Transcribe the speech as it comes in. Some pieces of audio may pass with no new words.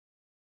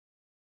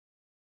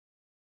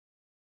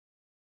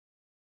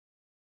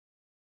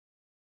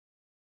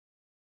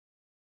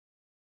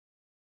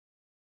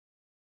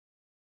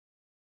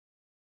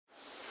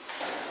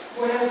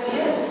Buenos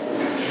dias.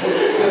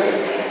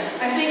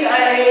 I think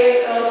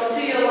I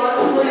see a lot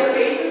of familiar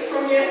faces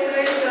from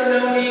yesterday, so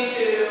no need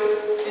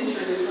to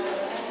introduce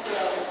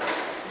myself.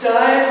 So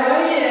dive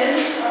right in.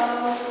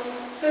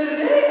 So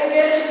today I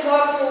get to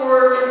talk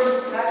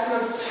for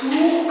maximum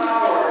 2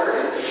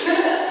 hours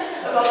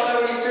about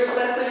my research.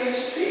 That's a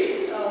huge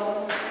treat.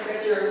 I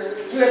get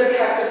you as a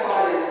captive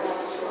audience, not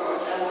for 2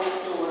 hours. I love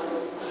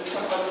to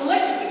talk about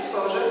selective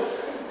exposure,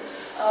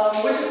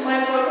 which is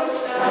my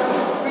focus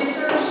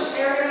research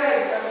area. I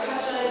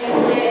touched on it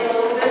yesterday a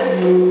little bit.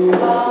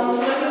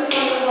 So let me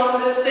tell you how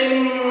this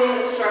thing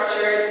is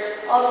structured.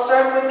 I'll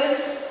start with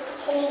this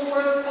whole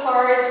first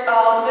part.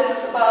 This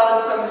is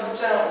about some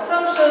general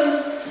assumptions.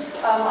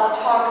 I'll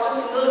talk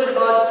just a little bit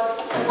about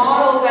the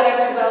model that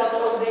I've developed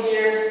over the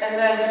years, and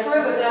then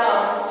further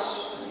down,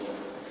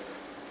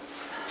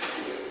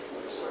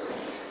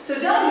 so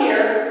down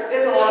here,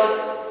 there's a lot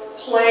of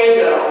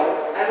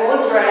Play-Doh. I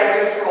won't drag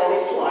you through all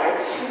these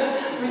slides.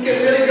 We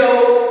can really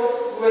go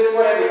with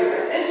whatever you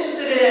guys are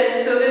interested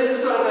in. So this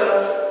is sort of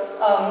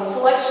a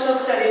selection of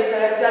studies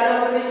that I've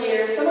done over the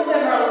years. Some of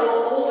them are a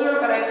little older,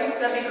 but I picked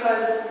them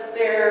because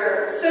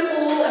they're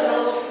simple and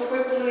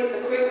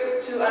relatively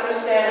quick to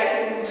understand. I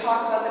can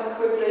talk about them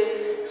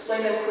quickly,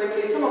 explain them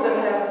quickly. Some of them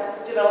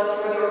have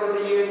developed further over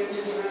the years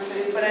into newer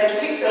studies, but I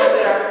picked those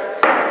that are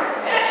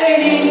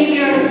entertaining, easy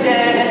to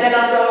understand, and then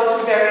I'll go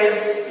through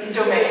various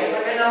domains.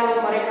 Like I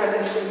know money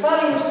presence and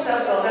body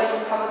stuff, so I'll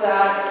definitely cover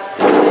that.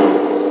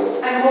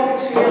 I'm hoping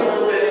to hear a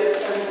little bit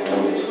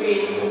in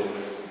between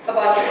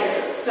about your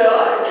interests. So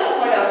at some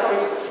point I'll probably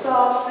just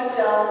stop, sit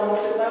down, and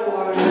sip my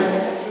water, and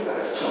have you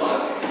guys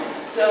talk.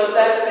 So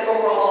that's the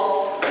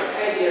overall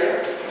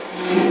idea.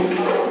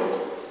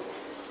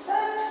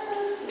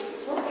 This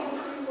is working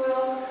pretty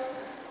well.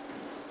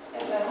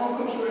 And my home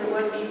computer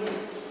was even a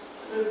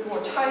little bit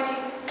more tidy.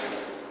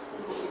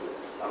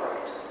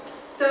 Alright.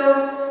 So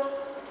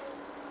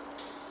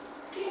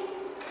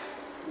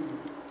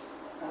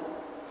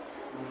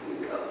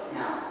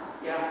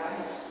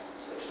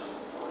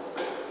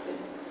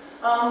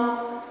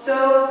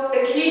so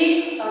the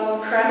key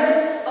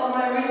premise of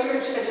my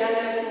research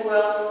agenda, if you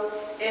will,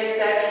 is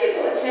that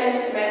people attend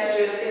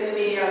messages in the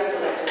media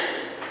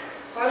selectively.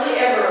 Hardly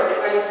ever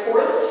are you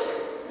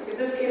forced, like in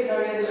this case now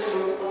you're in this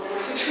room, I'll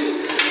force you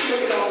to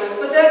look at all this,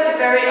 but that's a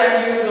very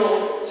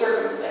unusual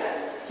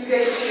circumstance. You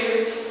get to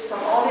choose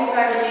from all these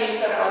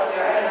magazines that are out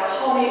there. I don't know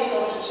how many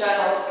television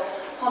channels,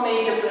 how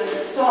many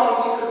different songs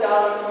you could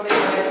download from the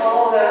internet,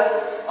 all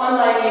the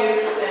online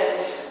news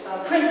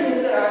and print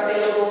news that are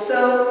available.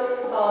 So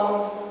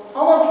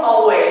almost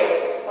always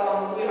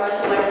we are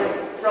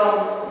selecting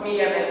from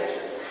media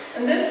messages.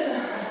 And this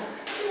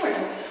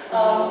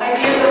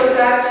idea goes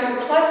back to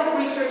classic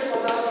research.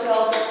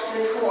 Oswald and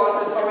his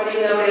co-authors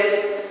already noted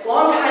a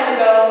long time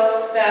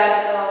ago that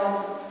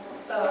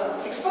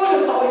exposure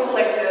is always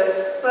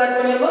selective.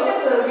 But when you look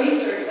at the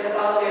research that's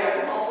out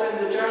there, and also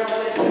in the journals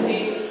that you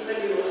see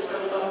that we were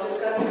sort of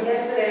discussing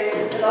yesterday,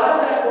 a lot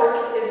of that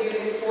work is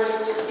using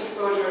forced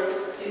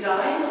exposure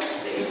designs.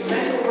 The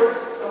experimental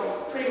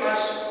work, pretty much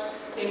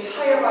the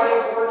entire body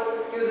of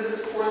work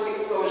uses forced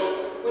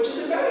exposure, which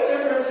is a very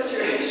different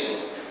situation.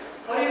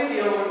 How do you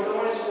feel when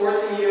someone is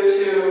forcing you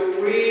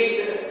to read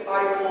an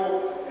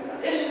article you're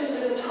not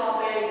interested in the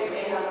topic? You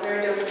may have a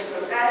very different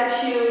sort of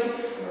attitude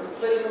or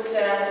political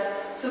stance.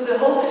 So the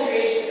whole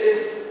situation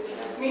is,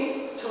 for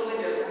me, totally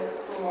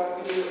different from what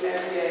we do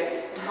every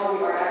day and how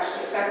we are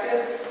actually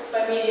affected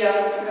by media,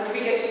 because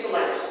we get to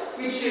select.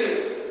 We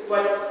choose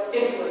what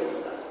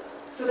influences us.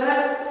 So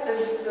that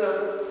is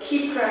the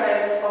key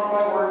premise of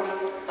my work.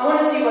 I want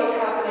to see what's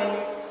happening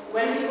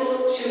when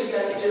people choose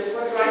messages,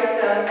 what drives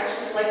them to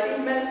select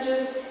these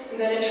messages, and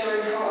then in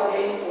turn, how are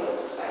they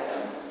influenced by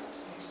them.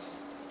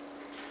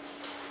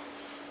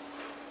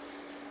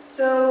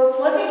 So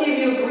let me give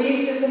you a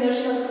brief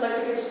definition of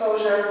selective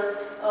exposure.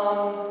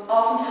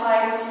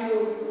 Oftentimes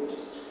you,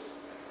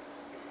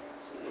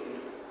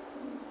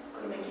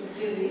 I'm going to make you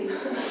dizzy.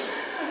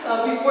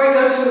 Before I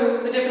go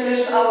to the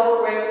definition I'll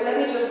work with, let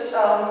me just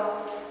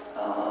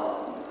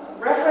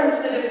reference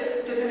the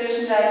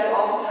definition that you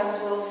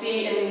oftentimes will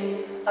see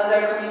in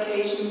other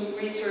communication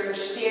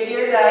research. The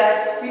idea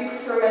that we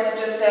prefer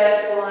messages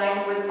that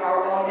align with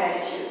our own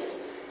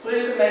attitudes.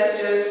 Political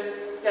messages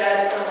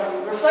that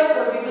reflect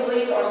what we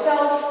believe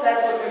ourselves,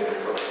 that's what we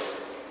prefer.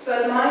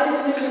 But my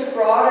definition is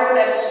broader.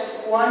 That's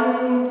just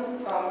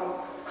one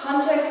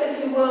context,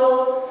 if you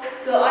will.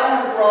 So I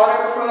have a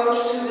broader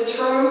approach to the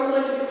term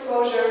selective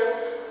exposure.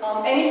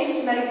 Any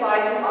systematic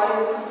bias in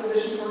audience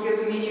composition for a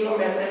given medium or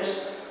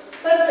message.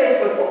 Let's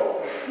say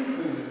football.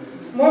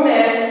 More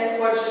men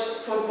watch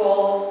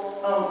football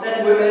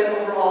than women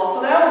overall.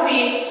 So that would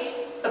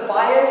be a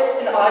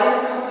bias in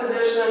audience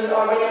composition,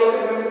 or when you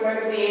look at women's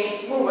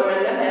magazines, more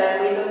women than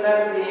men read those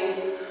magazines.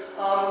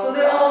 So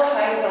there are all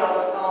kinds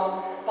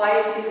of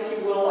biases, if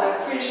you will. I'm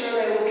pretty sure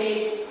there will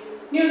be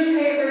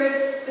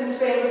newspapers in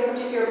Spain with a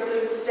particular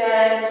political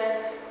stance,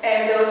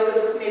 and those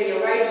with maybe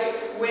a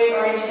right-wing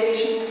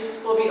orientation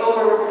will be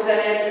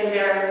overrepresented in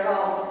their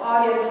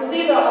audience. So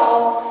these are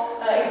all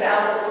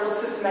examples for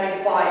systematic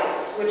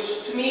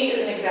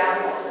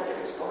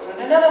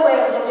Another way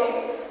of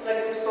looking at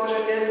selective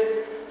exposure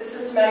is a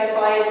systematic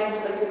bias in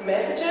selected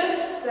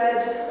messages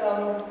that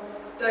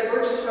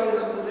diverges from the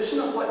composition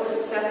of what is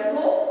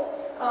accessible.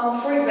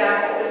 For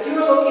example, if you're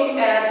looking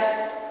at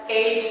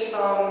 8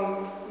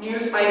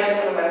 news items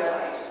on a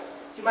website,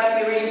 you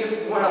might be reading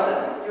just one of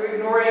them. You're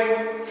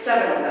ignoring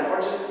 7 of them, or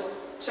just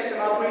check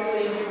them out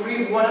briefly and you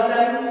read one of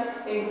them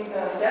in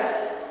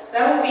depth.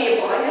 That would be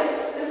a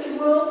bias, if you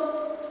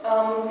will,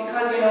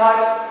 because you're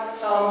not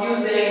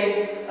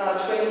using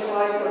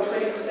 25 or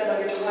 20% of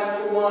your time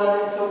for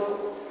one and so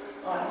forth.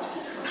 Oh, I have to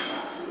do too much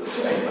math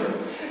this way.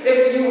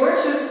 If you were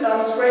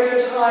to spread your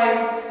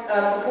time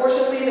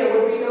proportionally, there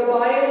would be no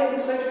bias in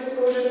selective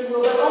exposure, if you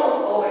will, but almost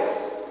always.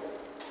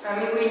 I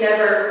mean, we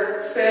never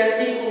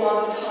spend equal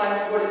amount of time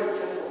to what is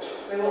accessible to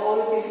us. There will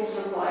always be some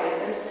sort of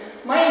bias. And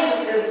my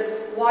interest is,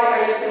 why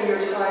are you spending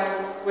your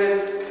time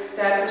with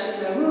that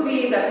particular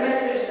movie, that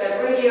message,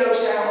 that radio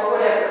channel, or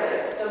whatever it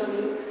is?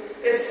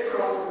 It's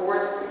across the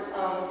board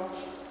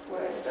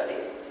what I study.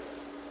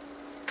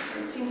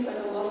 It seems like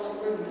I lost the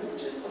word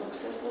messages, of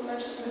accessible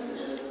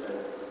messages, but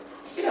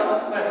you know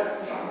what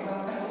I'm talking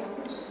about.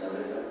 I just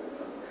noticed that.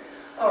 So.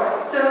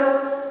 Alright, so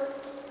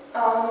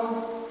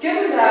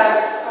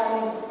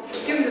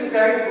given this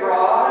very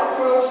broad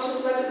approach to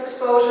selective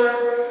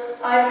exposure,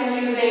 I've been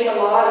using a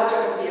lot of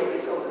different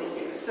theories over the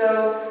years.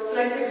 So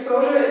selective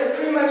exposure is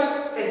pretty much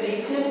a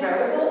dependent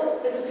variable.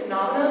 It's a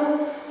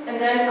phenomenon. And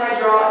then I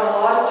draw on a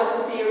lot of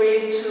different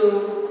theories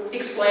to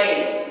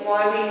explain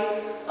why we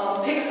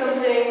pick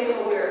something,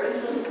 how we're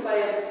influenced by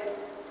it.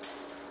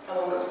 I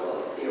won't go through all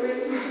these theories.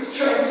 I'm just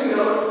trying to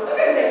know.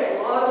 Okay, there's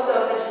a lot of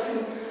stuff that you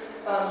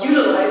can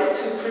utilize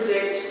to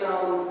predict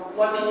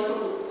what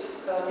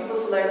people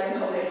select and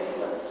how they're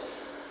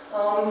influenced.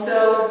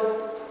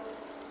 So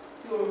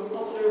you'll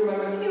hopefully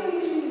remember theory.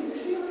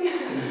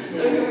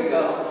 So here we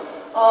go.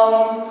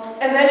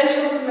 And then in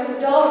terms of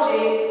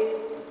methodology,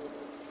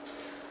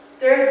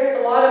 there's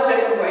a lot of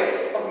different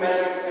ways of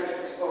measuring selective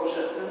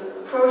exposure. The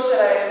approach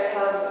that I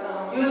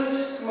have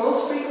used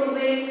most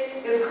frequently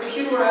is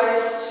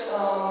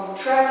computerized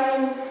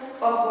tracking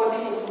of what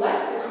people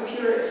select. The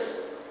computer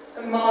is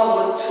a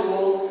marvelous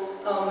tool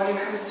when it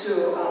comes to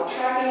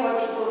tracking what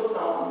people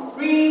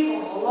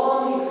read, for how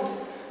long. You can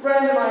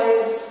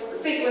randomize the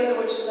sequence in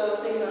which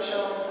things are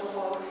shown and so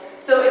forth.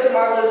 So it's a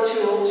marvelous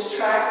tool to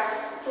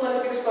track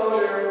selective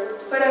exposure.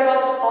 But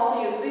I've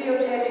also used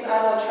videotaping,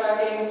 analog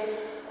tracking.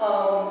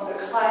 The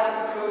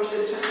classic approach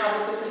is to have a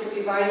specific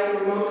device, a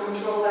remote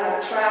control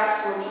that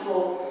tracks when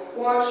people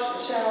watch,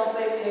 the channels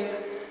they pick.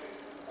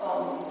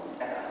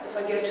 If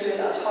I get to it,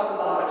 I'll talk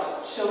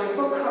about showing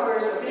book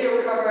covers or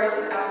video covers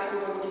and ask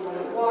people what you want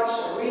to watch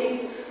or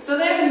read. So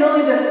there's a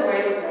million different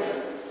ways of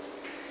measuring this.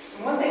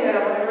 And one thing that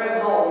I want to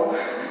bring home,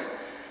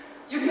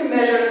 you can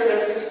measure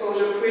selective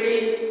exposure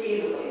pretty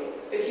easily.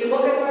 If you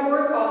look at my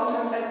work,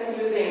 oftentimes I've been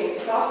using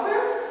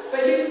software,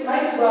 but you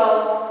might as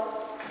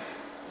well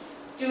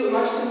do a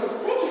much simpler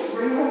thing. You can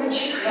bring more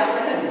material.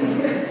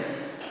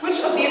 Which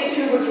of these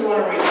two would you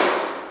want to read?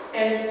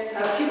 And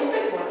have people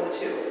pick one of the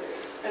two.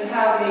 And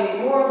have maybe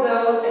more of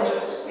those and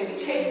just maybe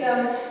take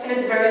them. And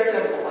it's very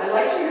simple. I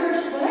like to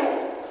encourage people,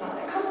 hey, it's not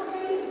that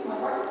complicated, it's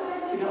not rocket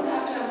science, you don't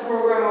have to have a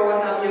program or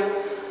what have you.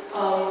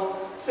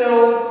 So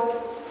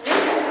you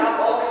can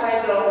have all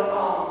kinds of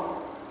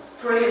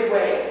creative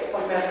ways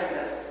of measuring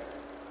this.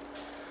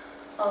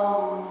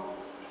 Alright.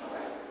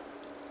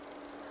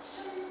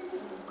 Questions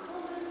or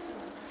comments?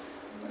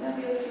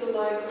 Whenever you feel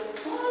like,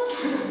 what?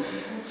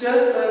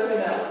 Just let me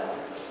know.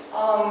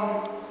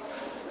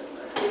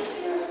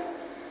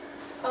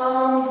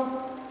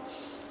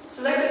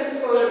 Selective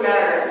exposure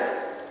matters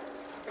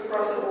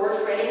across the board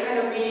for any kind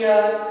of media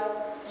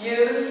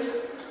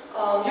use.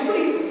 You could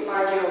even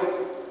argue,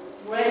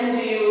 when do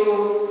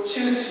you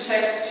choose to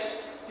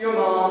text your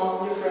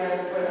mom, your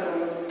friend,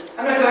 whatever.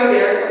 I'm not going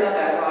there, I'm not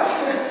that broad.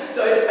 So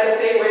I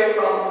stay away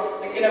from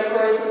like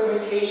interpersonal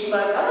communication,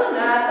 but other than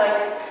that,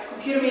 like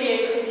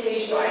computer-mediated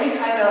communication or any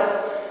kind of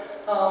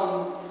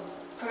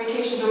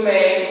communication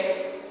domain,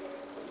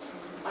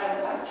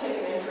 I've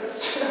taken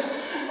interest.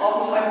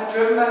 Oftentimes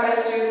driven by my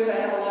students. I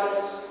have a lot of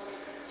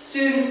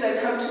students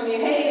that come to me,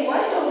 hey,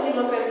 why don't we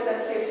look at,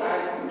 let's say,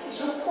 science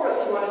communication? Of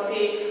course, you want to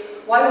see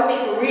why would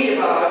people read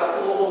about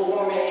global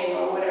warming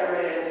or whatever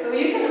it is. So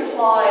you can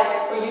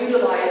apply or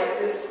utilize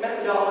this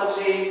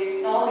methodology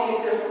in all these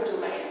different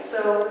domains.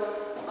 So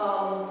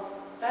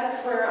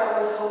that's where I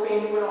was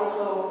hoping you would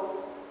also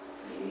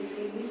maybe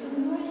feed me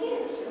some new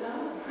ideas, you know?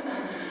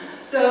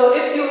 So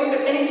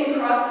if anything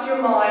crosses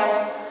your mind,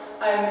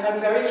 I'm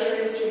very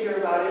curious to hear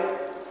about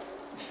it.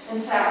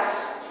 In fact,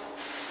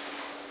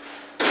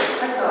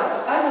 I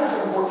thought, I'm not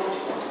going to work for 2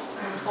 months,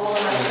 all by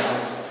myself.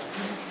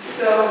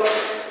 So,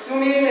 do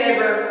me a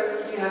favor,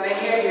 if you have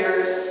any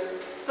ideas.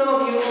 Some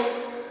of you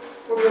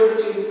were good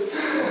students.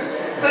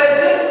 But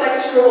this is like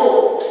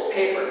scribble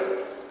paper.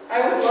 I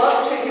would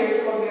love to hear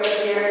some of your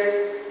ideas,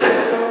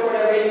 so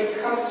whatever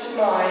comes to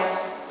mind.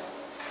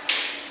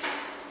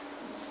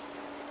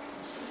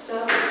 Some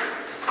stuff.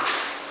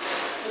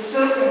 The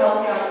silk can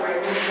help me out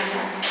greatly.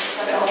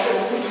 I also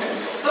have some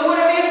pencils. So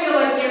whatever you feel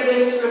like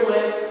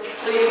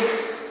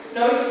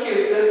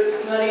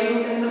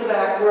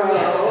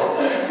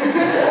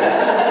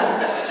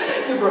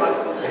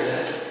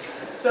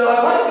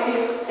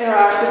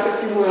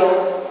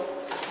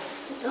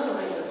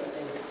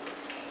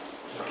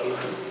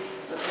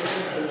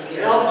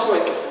and all the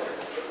choices.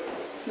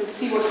 Let's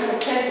see what kind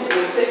of pencil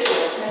you pick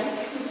for, okay?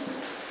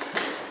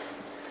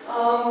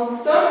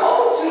 So I'm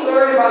hoping to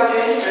learn about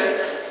your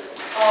interests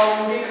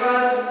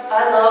because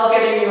I love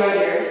getting new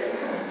ideas.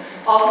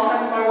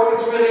 Oftentimes my work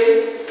is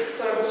really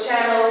sort of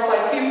channeled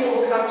by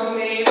people who come to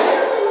me, why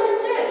don't we look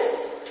at this?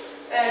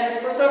 And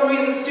for some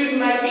reason the student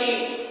might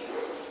be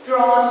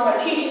drawn to my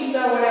teaching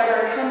style,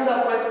 whatever, and comes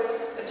up with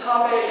a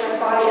topic like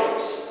body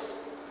image.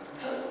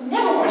 I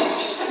never wanted to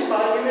study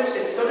body image,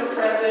 it's so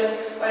depressing,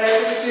 but I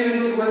had a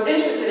student who was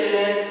interested in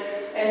it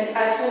and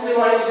absolutely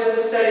wanted to do the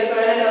study, so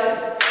I ended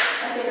up,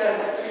 I think I had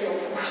like 3 or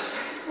 4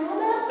 studies on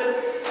that, but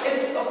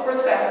it's of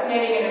course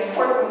fascinating and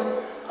important,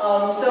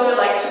 so I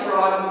like to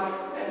broaden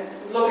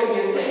and look at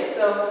new things.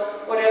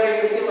 So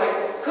whatever you feel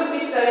like could be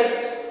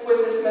studied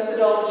with this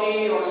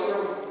methodology or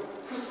sort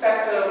of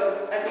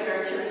perspective, I'd be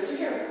very curious to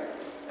hear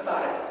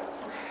about it.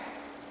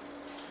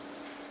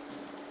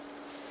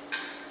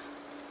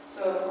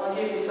 So I'll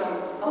give you some,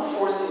 I'll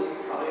force you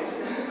probably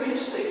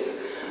eventually to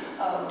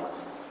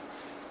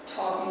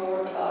talk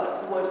more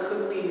about what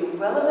could be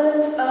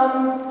relevant.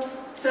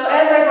 So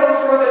as I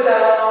go further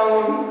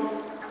down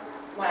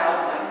my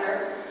outline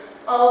here,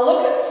 I'll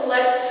look at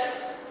select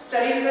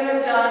studies that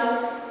I've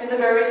done in the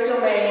various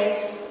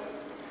domains.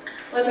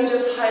 Let me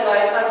just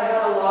highlight, I've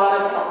had a lot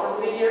of help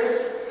over the years.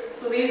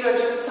 So these are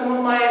just some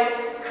of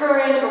my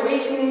current or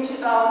recent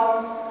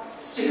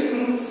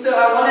students. So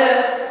I want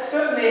to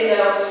certainly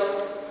note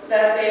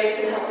that they've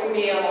been helping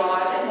me a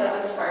lot and have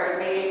inspired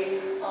me.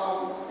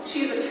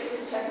 She's a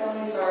Texas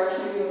Technology Sarge,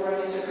 maybe you'll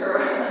run into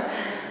her.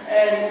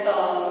 And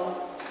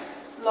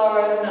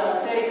Laura is now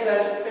in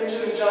Connecticut.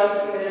 Benjamin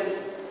Johnson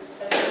is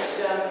at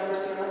Amsterdam,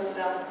 University of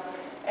Amsterdam.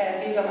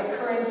 And these are my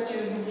current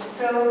students.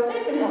 So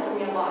they've been helping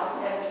me a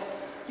lot. And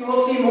you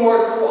will see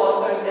more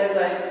co-authors as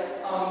I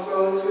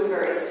go through the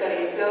various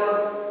studies.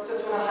 So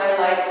just want to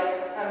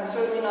highlight, I'm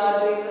certainly not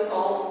doing this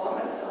all by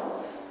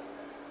myself.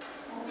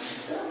 All this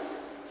stuff.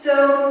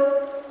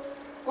 So,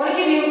 I want to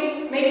give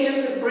you maybe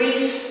just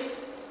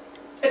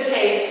a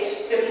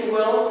taste, if you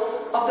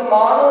will, of the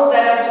model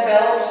that I've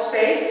developed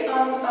based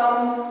on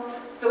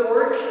the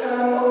work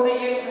over the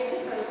years. I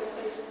think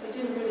I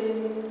didn't really,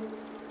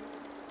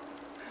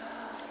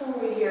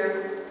 somewhere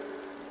here,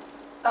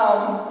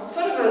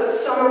 sort of a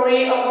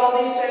summary of all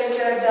these studies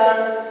that I've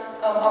done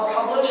are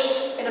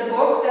published in a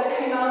book that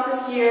came out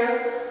this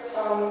year,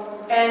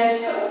 and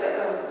sort of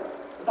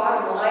the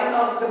bottom line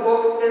of the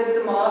book is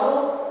the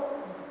model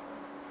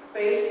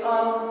based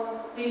on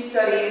these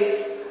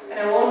studies, and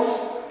I won't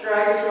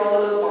drag you through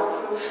all the little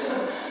boxes,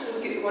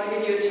 just want to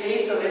give you a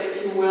taste of it,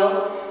 if you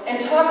will, and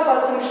talk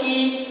about some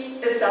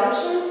key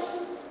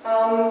assumptions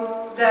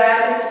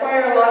that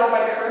inspire a lot of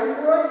my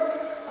current work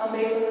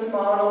based on this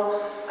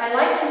model. I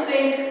like to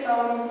think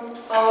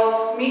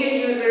of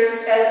media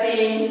users as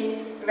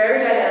being very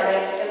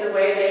dynamic in the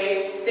way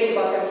they think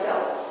about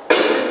themselves.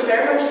 This is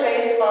very much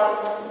based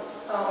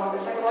on the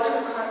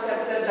psychological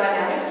concept of the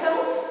dynamic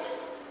self.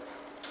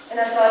 And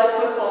I thought a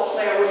football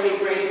player would be a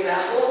great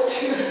example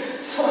to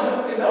sort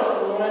of,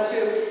 so I wanted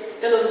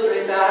to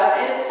illustrate that.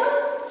 And it's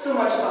not so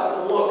much about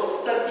the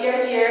looks, but the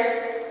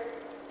idea,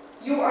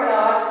 you are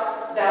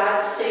not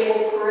that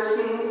stable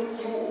person.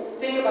 You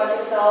think about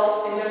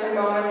yourself in different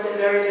moments in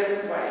very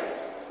different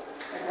ways.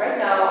 Like right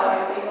now,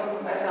 I think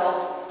of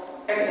myself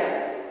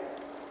academic.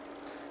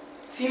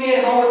 See me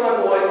at home with my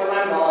boys,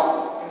 my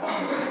mom,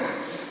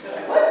 They're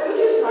like, what? You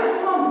do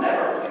science, Mom?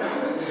 Never,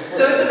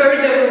 So it's a very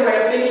different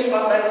way of thinking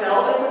about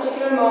myself at a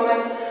particular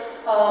moment.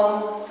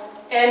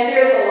 And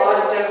there's a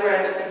lot of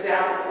different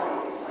examples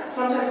along these lines.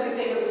 Sometimes you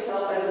think of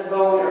yourself as a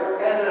voter,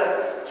 as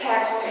a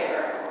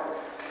taxpayer,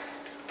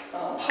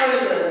 or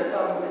partisan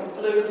in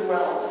political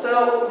realm.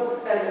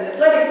 So as an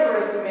athletic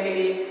person,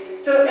 maybe.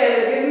 So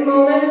at a given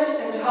moment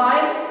in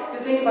time, you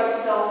think about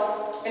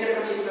yourself in a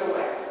particular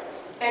way.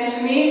 And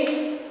to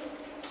me,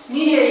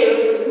 media use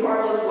is a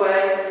marvelous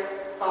way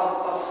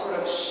of sort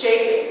of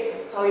shaping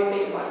how you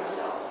think about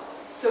yourself.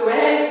 So when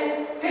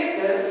I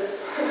picked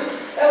this,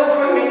 that would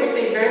probably make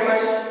me think very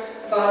much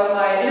about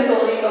my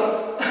inability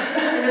of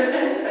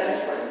understanding Spanish,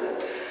 for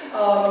instance,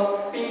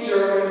 being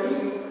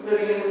German,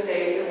 living in the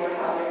States and what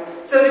have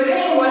you. So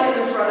depending on what is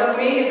in front of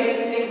me, it makes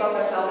me think about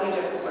myself in a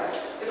different way.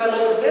 If I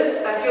look at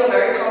this, I feel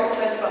very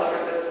competent. If I look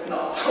at this,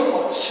 not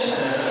so much.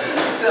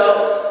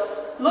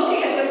 So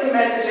looking at different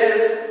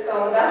messages,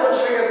 that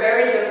will trigger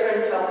very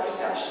different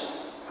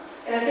self-perceptions.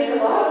 And I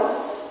think a lot of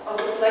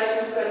the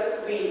selections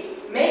that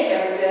we make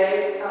every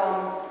day,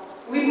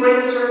 we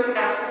bring certain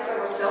aspects of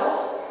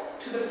ourselves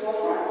to the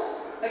forefront.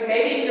 Like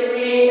maybe if you're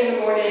reading in the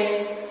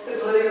morning the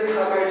political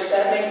coverage,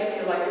 that makes you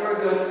feel like you're a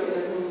good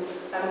citizen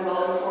and a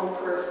well-informed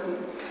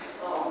person.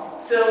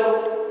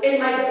 So it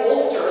might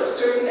bolster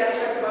certain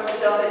aspects about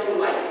yourself that you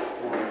like.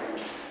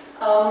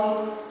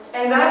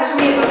 And that to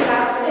me is a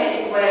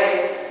fascinating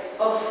way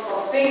of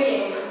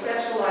thinking,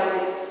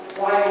 conceptualizing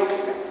why we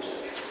read messages.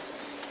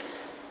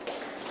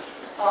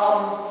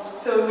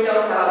 So we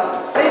don't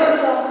have stable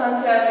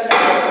self-concept, we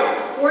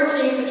have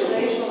working,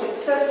 situational,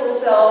 accessible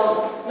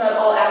self. Not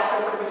all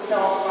aspects of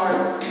yourself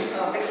are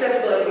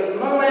accessible at a given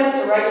moment.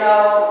 right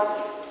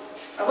now,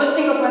 I wouldn't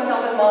think of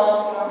myself as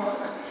mom,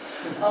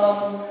 you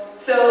know.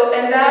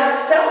 And that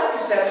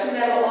self-perception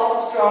then will also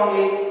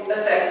strongly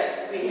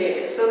affect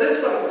behavior. So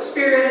this sort of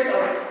experience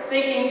of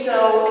thinking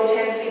so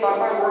intensely about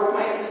my work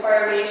might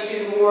inspire me to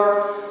do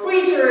more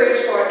research,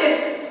 or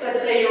if,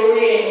 let's say, you're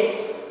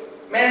reading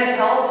Men's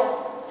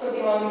Health,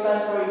 something along these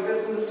lines probably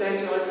exists in the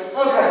States, you're like,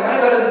 okay,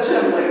 I'm going to go to the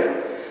gym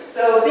later.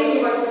 So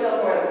thinking about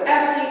yourself more as an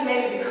athlete,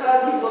 maybe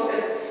because you've looked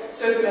at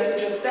certain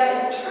messages,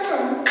 that in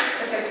turn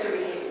affects your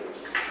behavior.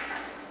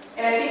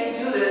 And I think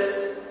you do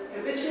this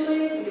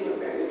habitually, you do it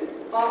very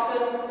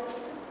often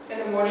in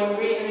the morning,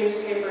 reading the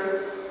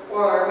newspaper,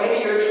 or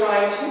maybe you're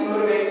trying to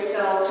motivate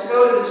yourself to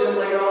go to the gym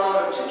later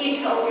on, or to eat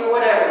healthy, or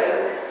whatever it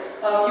is.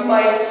 You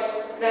might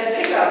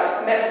then pick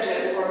up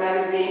messages or a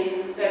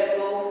magazine that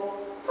will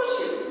push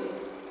you in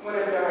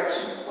whatever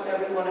direction,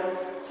 whatever you want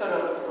to sort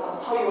of,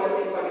 how you want to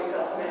think about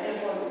yourself, and that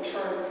influence in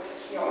turn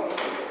your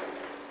behavior.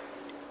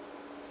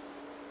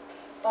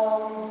 I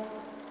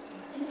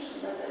think I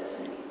should let that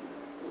sink.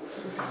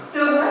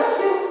 So why don't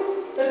you,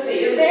 let's see,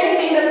 is there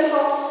anything that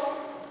pops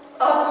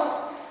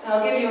up? And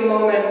I'll give you a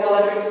moment while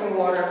I drink some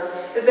water.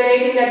 Is there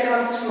anything that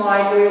comes to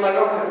mind where you're like,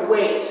 okay,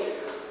 wait,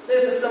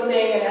 this is something,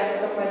 an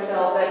aspect of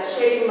myself that's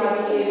shaping my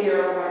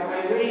behavior, or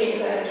my reading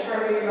that in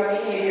turn maybe my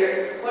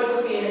behavior? What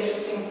would be an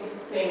interesting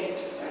thing to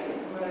study?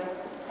 I'm going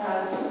to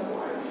have some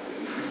water.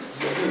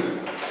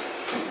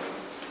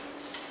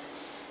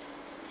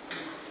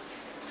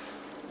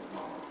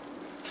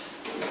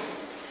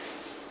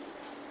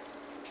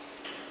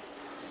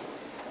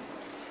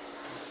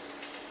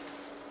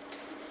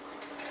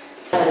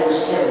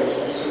 Theories,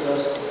 I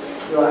suppose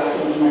you are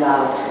thinking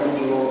about when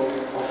you,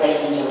 or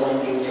Festinger, when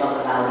you talk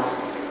about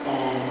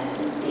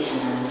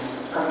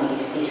dissonance,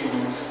 cognitive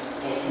dissonance,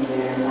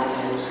 Festinger and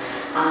Lazarus.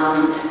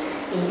 And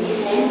in this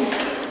sense,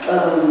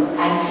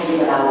 I'm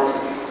thinking about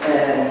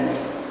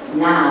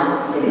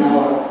now the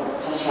norm,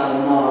 social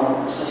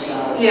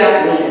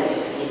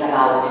messages is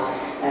about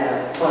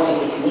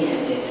positive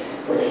messages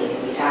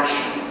related with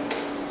action.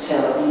 So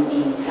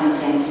in some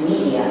sense,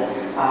 media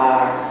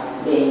are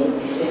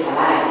being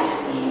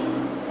specialized in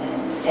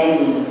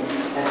sending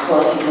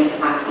positive,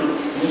 active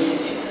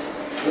messages.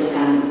 We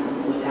can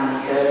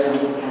hear and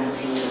we can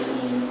see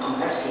in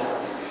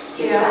commercials.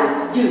 You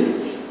can do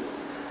it.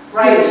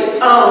 Right.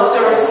 Oh, so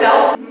we're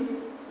self.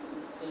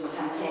 In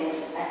some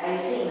sense, I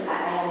think I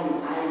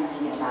am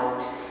thinking about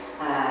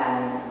a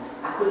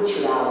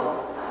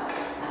cultural,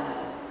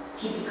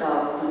 typical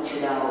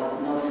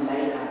cultural North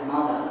American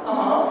model.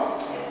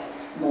 Yes,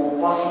 more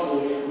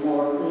positive,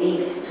 more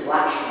linked to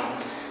action.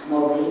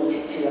 More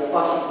linked to a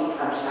positive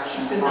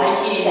construction the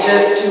Nike,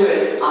 just do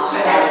it. Of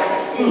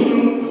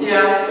self-esteem.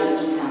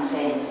 In some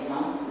sense,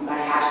 no?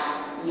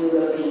 Perhaps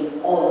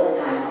European all the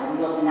time,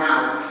 not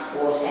now,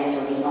 was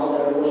centered in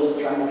other way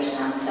to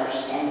understand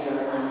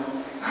self-centered and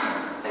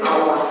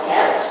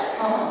ourselves.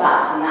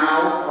 But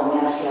now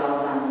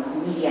commercials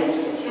and media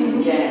messages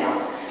in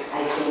general.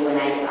 I think when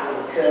I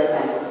heard, I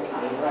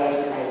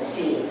read, I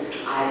see,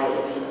 I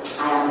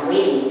am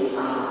reading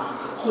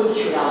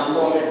cultural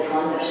model to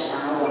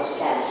understand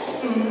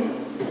ourselves.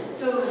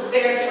 So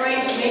they're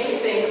trying to make you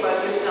think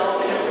about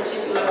yourself in a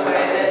particular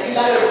way that you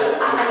should.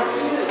 I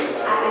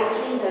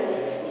think that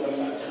it's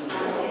in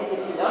some sense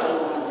it's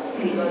logical,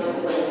 because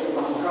when it is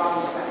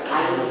confront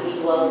an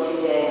individual to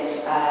the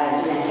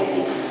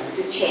necessity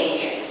to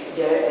change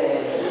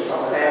his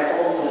or her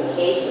own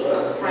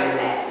behavior,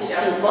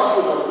 it's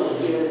impossible if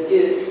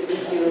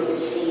you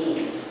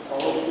see or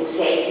if you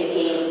say to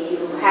him, you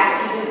have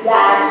to do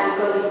that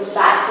because it's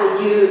bad for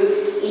you.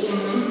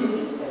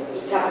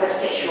 It's a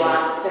perceptual.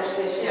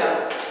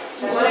 Yeah.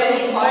 You want to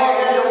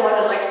inspire, you don't want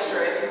to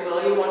lecture, if you will.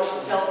 You want to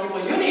tell people,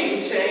 you need to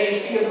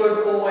change, be a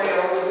good boy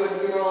or a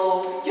good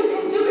girl. You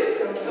can do it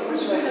so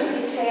much better. In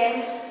this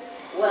sense,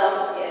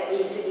 well,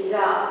 is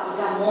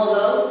a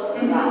model,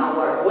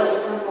 our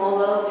Western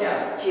model,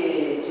 to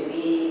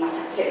be a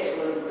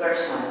successful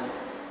person,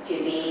 to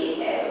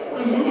be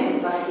with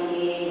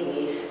empathy,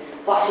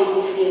 with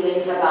positive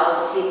feelings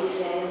about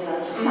citizens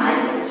and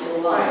society and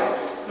so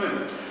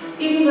on.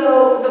 Even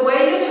though the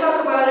way you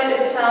talk about it,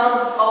 it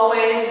sounds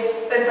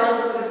as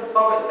if it's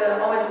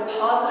always a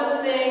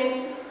positive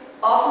thing.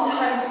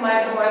 Oftentimes you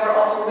might, however,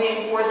 also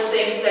reinforce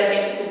things that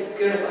make you feel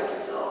good about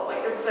yourself.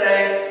 Like, let's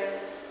say,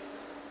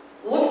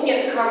 looking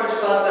at the coverage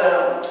about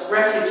the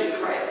refugee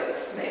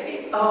crisis,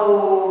 maybe.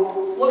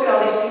 Oh, look at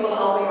all these people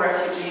helping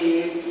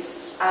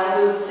refugees.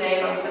 I'll do the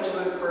same, I'm such a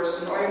good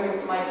person. Or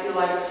you might feel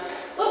like,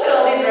 look at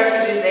all these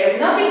refugees, they have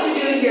nothing to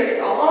do here, it's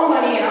all our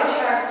money and our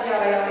taxes,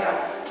 yada, yada,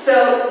 yada.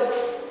 So,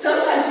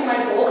 sometimes you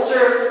might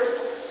bolster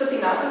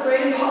something not so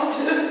great and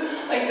positive.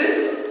 Like this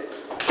is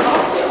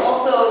probably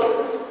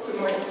also, good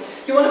morning,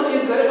 you want to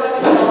feel good about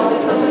yourself,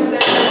 and sometimes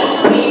that can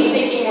also mean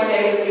thinking more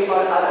negatively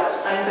about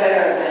others. I'm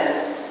better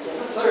than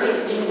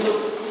certain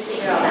people.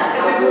 It's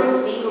a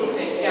group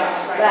thing.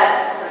 Right. But,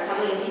 for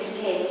example, in this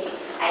case,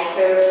 I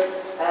heard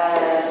a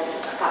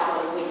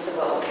couple of weeks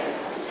ago,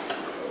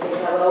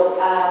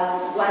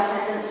 one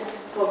sentence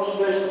for me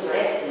very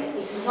interesting.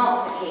 It's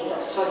not a case of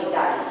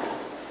solidarity.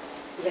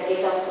 is a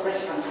case of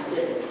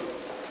responsibility.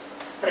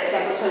 For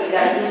example,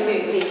 solidarity is to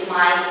increase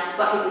my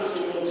positive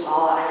feelings.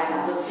 Oh, I am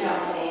a good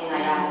citizen.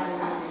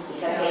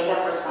 It's a case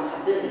of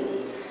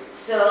responsibility.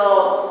 So,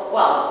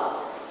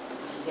 well,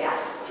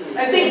 yes. I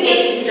think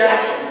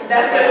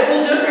that's a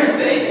whole different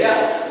thing,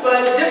 yeah.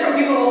 But different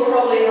people will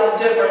probably have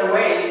different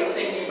ways of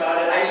thinking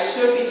about it. I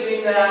should be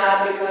doing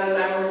that because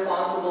I'm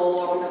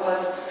responsible, or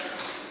because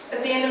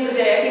at the end of the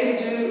day, I think we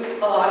do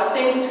a lot of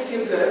things to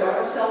feel good about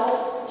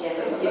ourselves.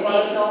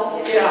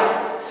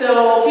 Yeah.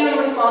 So feeling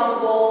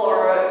responsible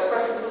or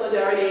expressing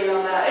solidarity and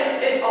all that,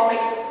 it all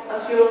makes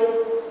us feel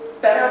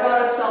better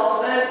about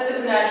ourselves, and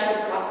it's a natural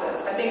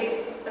process. I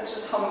think that's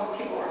just how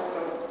people are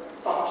sort of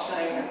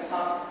functioning. It's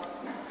not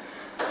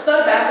a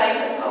bad thing.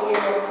 That's how we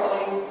were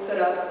probably set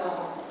up.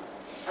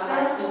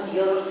 But in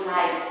the other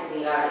side, we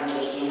are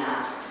engaging in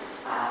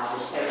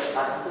research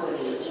about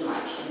body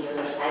image. On the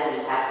other side,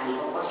 we have the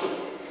opposite.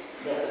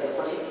 The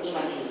opposite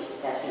image is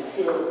that you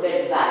feel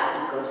very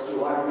bad because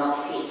you are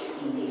not fit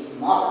in this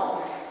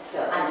model. So,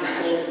 and you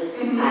feel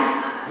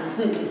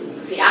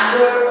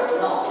anger or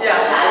no.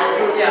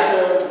 Childhood, you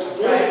feel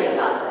guilty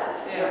about that.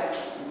 Yeah.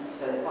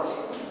 So the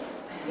positive.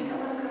 I think I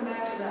want to come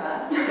back to that.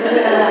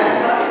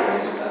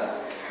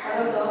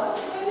 Other thoughts,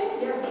 maybe?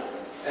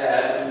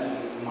 Yeah.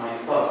 My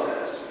thought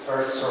is,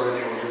 first,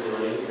 sorry for the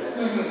delay.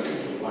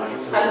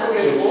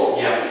 Unforgivable.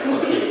 Yeah,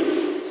 okay.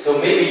 So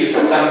maybe you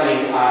said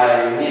something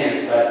I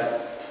missed, but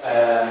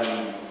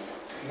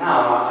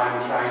now I'm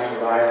trying to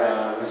write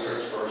a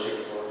research project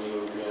for the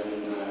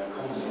European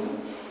Council,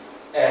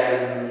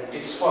 and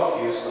it's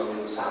focused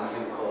on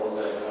something called,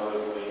 I don't know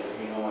if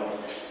you know it,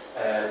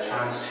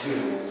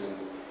 transhumanism.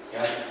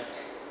 Yeah.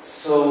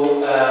 So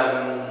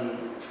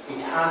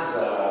it has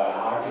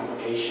hard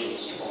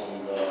implications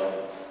on the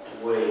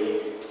way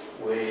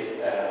we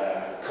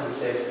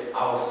conceive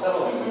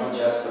ourselves, not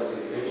just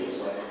as individuals,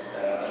 but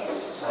as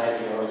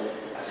society or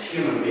as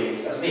human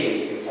beings, as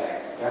beings, in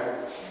fact. Yeah?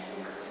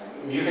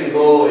 You can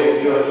go,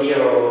 if you are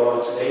here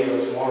or today or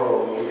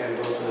tomorrow, you can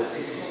go to the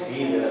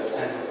CCCB, the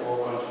Center for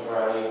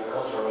Contemporary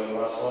Culture in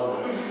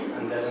Barcelona,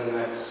 and there's an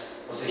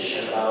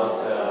exposition about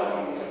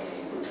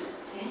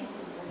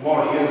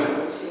more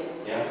humans.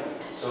 Yeah?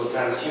 So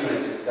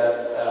transhumanism is that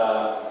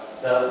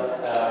the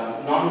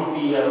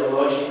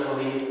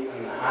non-biologically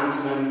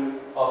enhancement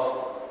of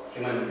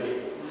human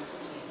beings.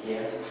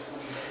 Yeah.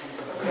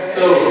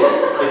 So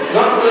it's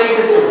not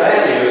related to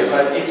values,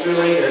 but it's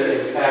related,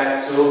 in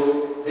fact,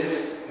 to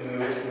this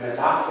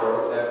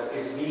metaphor that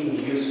is being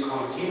used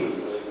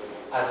continuously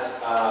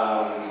as a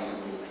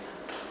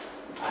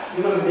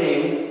human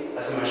being,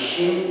 as a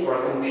machine or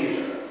a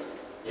computer.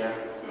 Yeah.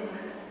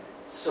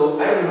 So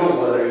I don't know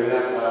whether you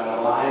have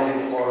analyzed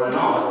it or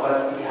not,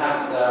 but it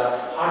has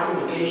hard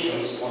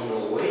implications on the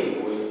way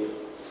we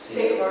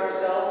think about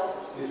ourselves.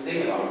 We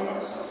think about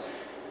ourselves.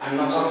 I'm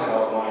not talking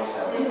about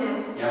myself.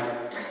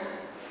 Yeah.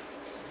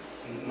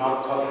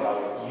 Not talking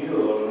about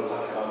you, or not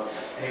talking about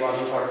anyone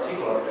in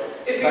particular.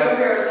 If you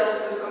compare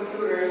ourselves with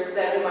computers,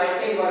 then we might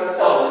think about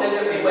ourselves in a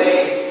different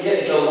way.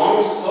 It's a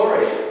long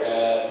story.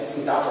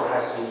 This metaphor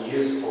has been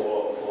used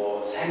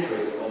for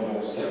centuries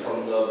almost,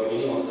 from the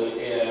beginning of the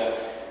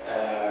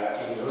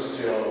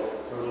Industrial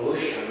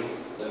Revolution,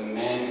 the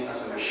man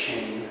as a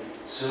machine,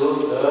 to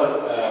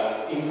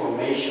the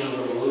information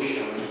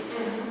revolution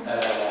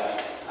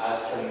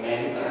as the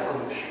man as a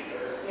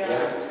computer.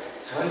 Yeah.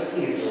 So I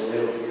think it's a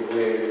little bit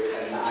weird,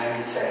 and I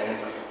understand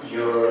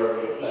your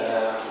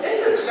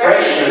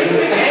expression.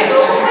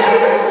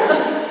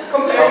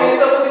 Comparing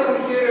yourself with a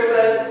computer,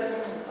 but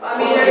I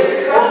mean, there's the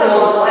CAS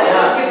model. I don't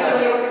know if you're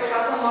familiar with the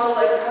CAS model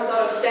that comes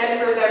out of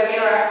Stanford that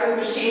interact with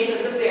machines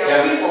as if they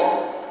are people.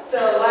 So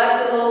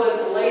that's a little bit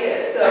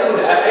related. So I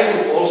would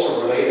also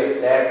relate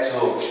it there to,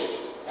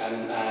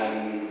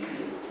 and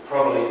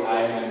probably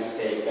I'm a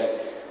mistake, but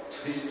to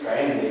this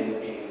trend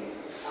in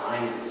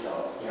science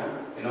itself. Yeah,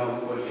 you know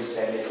what you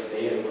said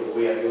yesterday, and what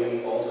we are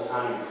doing all the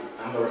time: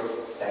 numbers,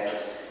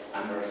 stats,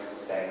 numbers,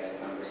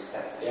 stats, numbers,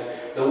 stats. Yeah,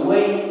 the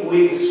way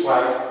we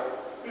describe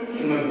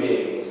human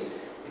beings,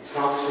 it's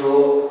not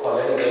through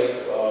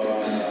qualitative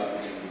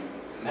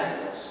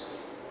methods.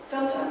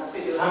 Sometimes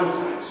we do.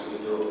 Sometimes we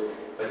do.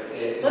 But,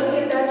 let me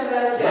get back to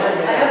that as well.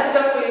 Yeah. I have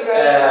stuff for you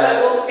guys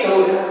that will speak to.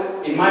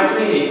 In my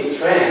opinion, it's a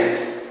trend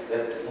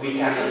that we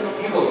can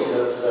appeal to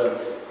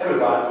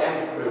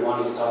everyone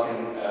is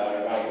talking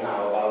right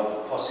now about the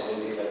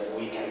possibility that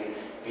we can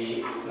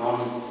be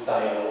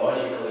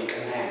non-biologically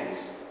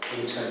enhanced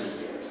in 20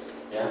 years.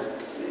 Yeah?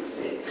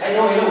 I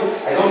know, I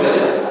don't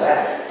believe in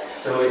that.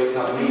 So it's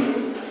not me.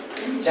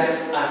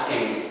 Just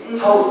asking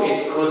how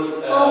it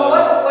could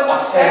what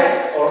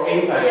affect or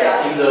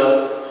impact in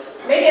the...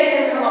 Maybe I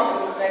can come up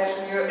with a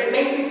connection here. It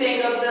makes me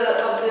think of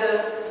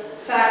the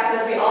fact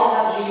that we all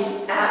have these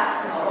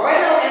apps now.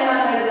 Right now,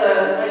 Emma has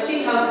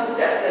she counts the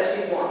steps that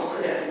she's walked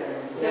per day.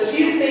 So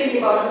she's thinking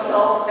about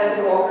herself as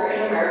a walker in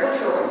numerical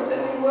terms,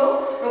 if you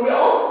will. And we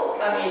all,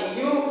 I mean,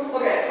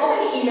 how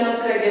many emails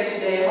did I get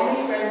today? How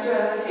many friends do I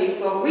have on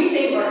Facebook? We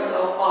think of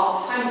ourselves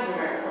oftentimes in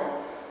numerical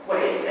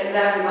ways, and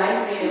that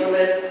reminds me a little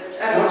bit.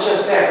 Not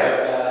just that,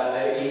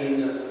 but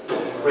in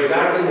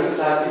regarding the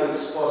selective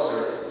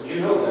exposure, you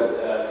know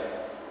that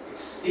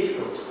it's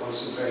difficult to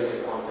concentrate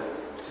the content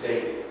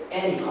today,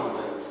 any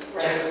content.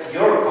 Right. Just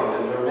your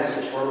content, your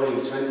message, probably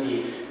in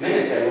 20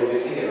 minutes I will be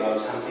thinking about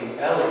something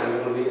else and we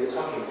will be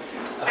talking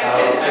about,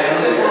 I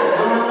don't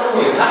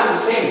know, no, it happens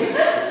the same. It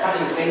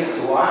happens the same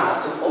to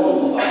us, to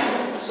all of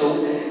us. So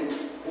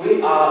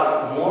we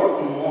are more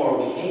and more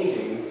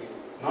behaving,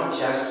 not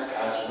just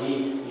as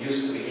we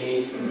used to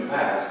behave in the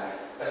past,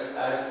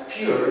 as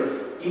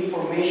pure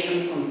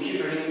information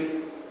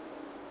computing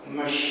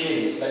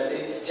machines, but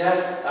it's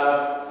just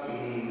a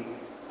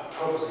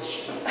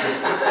proposition.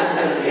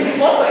 It's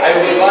one way. I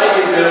would like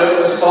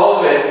you to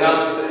solve it,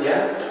 not,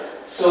 yeah?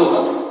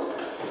 So,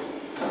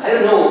 I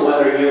don't know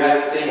whether you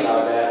have think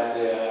about that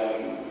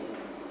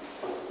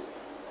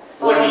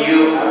when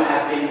you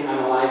have been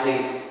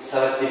analyzing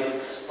selective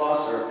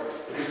exposure,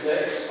 because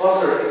the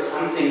exposure is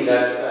something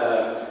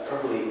that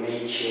probably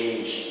may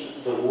change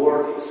the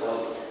word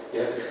itself,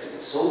 yeah, because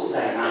it's so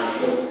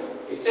dynamic.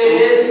 It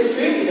is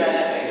extremely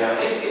dynamic. Yeah.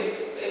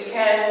 It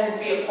can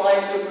be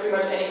applied to pretty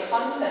much any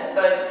content,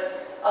 but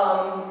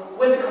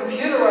with the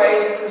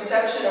computerized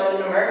perception or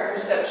the numeric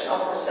perception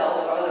of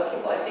ourselves or other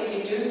people, I think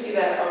you do see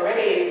that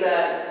already,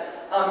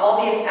 that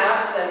all these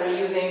apps that we're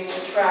using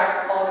to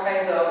track all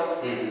kinds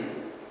of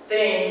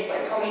things,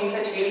 like how many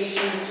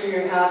satiations do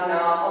you have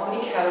now, how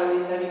many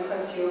calories have you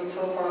consumed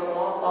so far,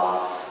 blah,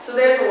 blah. So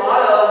there's a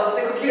lot of,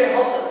 the computer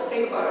helps us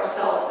think about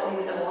ourselves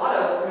in a lot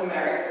of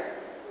numeric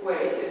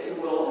ways, if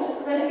you will.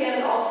 And then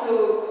again,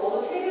 also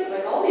qualitative,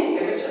 like all these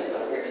images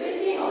that we're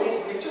taking, all these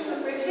pictures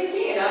that we're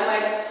taking, and I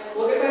might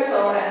look at my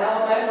phone, I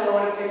have on my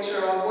phone a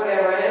picture of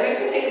whatever, and it makes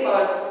me think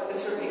about a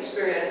certain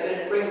experience, and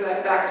it brings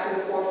that back to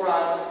the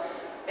forefront,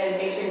 and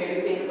makes me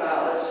maybe think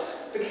about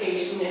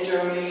vacation in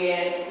Germany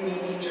and me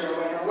being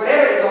German, or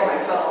whatever is on my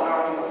phone or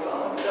on your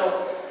phone.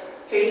 So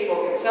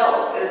Facebook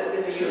itself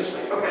is a huge,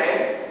 like,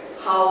 okay,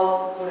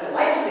 how would I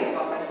like to think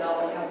about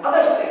myself and have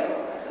others think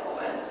about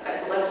myself? And I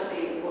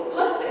selectively will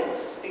put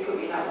things. It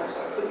could be numbers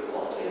or it could be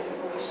qualitative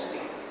information, I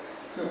think.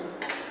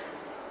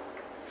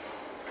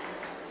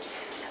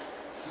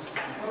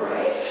 All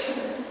right.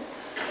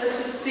 Let's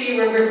just see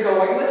where we're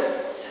going with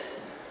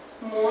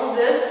more of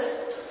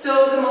this.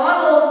 So the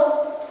model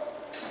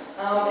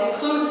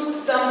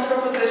includes some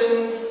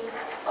propositions,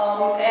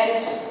 and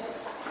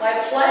my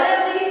plan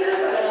at least is,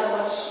 I don't know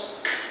how much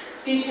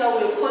detail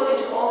we'll put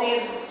into all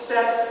these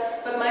steps,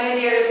 but my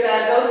idea is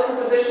that those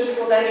propositions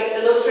will then be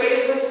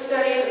illustrated with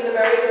studies in the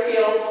various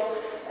fields,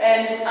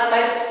 and I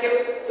might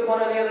skip the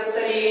one or the other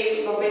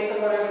study based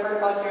on what I've heard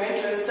about your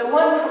interest. So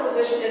one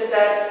proposition is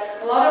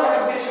that a lot of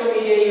our habitual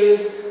media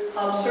use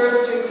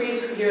serves to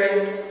increase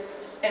coherence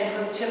and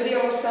positivity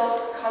of our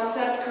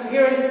self-concept.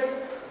 Coherence,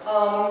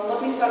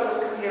 let me start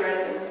with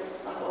coherence and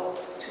I'll go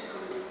to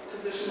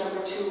position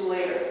number 2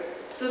 later.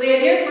 So the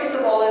idea, first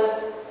of all,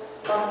 is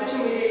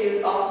habitual media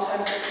use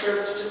oftentimes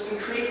serves to just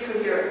increase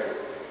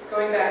coherence.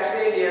 Going back to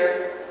the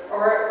idea,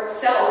 our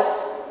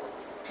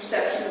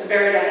self-perception is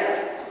very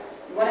dynamic.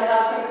 You want to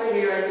have some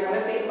coherence, you want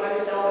to think about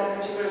yourself in a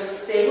particular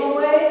stable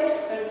way,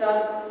 but it's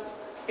not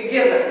a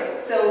given.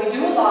 So we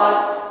do a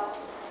lot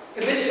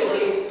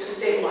habitually to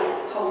stabilize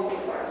how we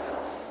think about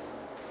ourselves.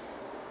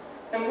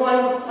 And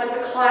one, like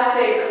the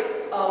classic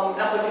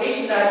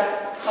application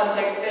that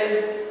context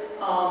is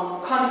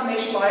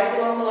confirmation bias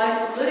along the lines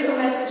of political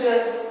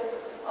messages.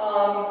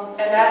 And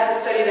that's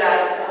a study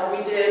that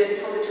we did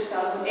before the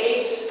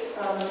 2008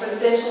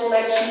 presidential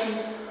election.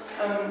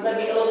 Let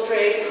me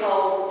illustrate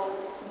how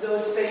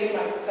those studies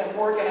might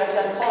work, and I've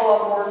done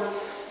follow-up work.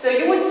 So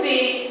you would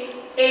see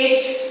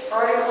 8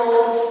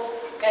 articles,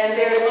 and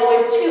there's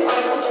always 2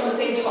 articles on the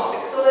same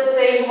topic. So let's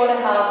say you want to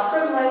have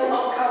personalized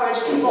health coverage.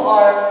 People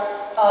are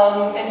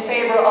in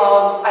favor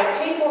of, I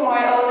pay for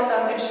my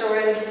own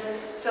insurance,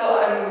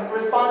 so I'm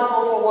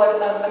responsible for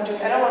what I'm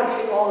doing. I don't want to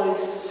pay for all these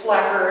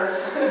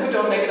slackers who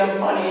don't make enough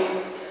money.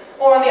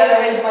 Or on the other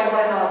hand, you might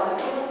want to have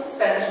like,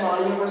 Spanish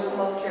model, universal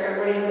health care,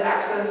 everybody has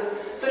access.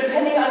 So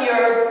depending on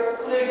your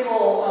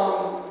political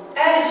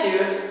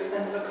attitude,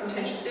 and it's a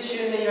contentious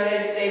issue in the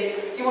United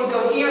States, you would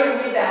go here and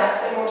read that,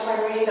 spend more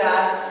time reading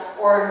that,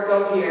 or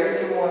go here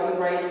if you're more of the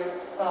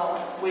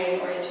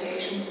right-wing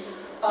orientation.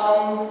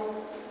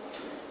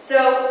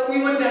 So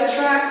we would then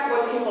track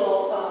what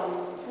people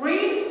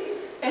read,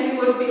 and we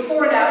would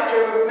before and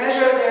after measure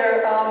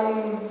their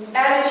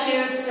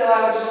attitudes. So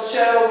I would just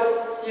show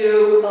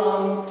you,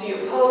 do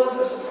you oppose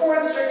or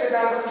support stricter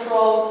gun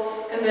control?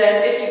 And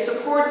then if you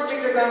support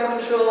stricter gun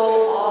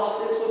control,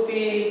 this would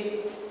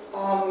be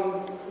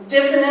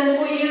dissonant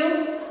for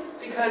you,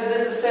 because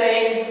this is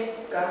saying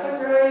guns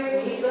are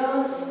great, we need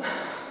guns.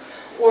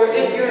 Or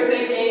if you're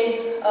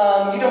thinking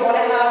you don't want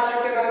to have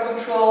stricter gun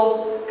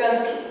control, guns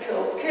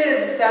kills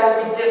kids, that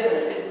would be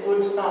dissonant. It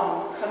would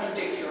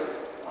contradict your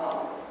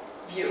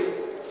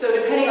view. So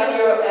depending on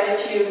your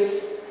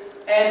attitudes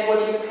and what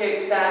you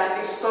pick, that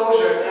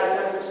exposure, that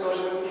selective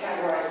exposure would be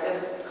categorized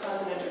as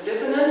consonant or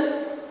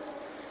dissonant.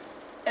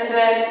 And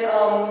then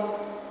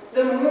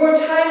the more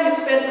time you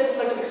spend with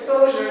selective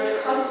exposure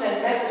to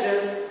consonant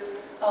messages,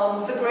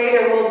 the greater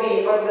bigger will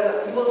be, or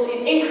you will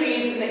see an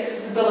increase in the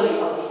accessibility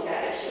of these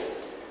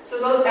attitudes. So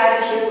those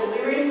attitudes will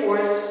be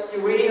reinforced.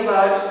 You're reading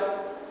about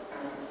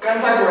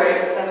guns are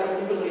great, if that's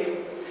what you believe.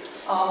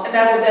 And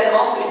that would then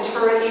also in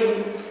turn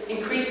even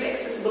increase the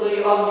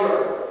accessibility of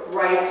your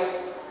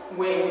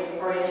right-wing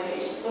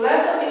orientation. So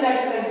that's something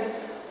that you can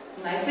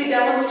nicely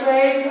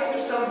demonstrate after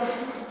some,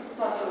 it's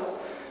not so,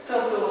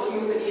 sounds so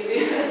smooth and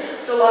easy.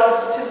 After a lot of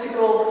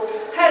statistical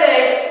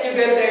headache, you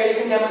get there, you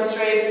can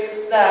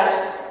demonstrate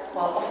that,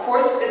 well, of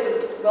course, it's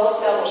a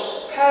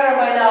well-established pattern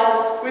by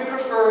now. We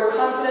prefer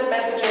consonant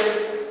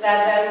messages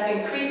that then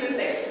increases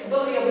the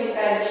accessibility of these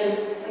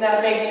attitudes, and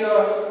that makes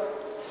your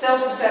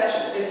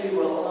self-perception, if you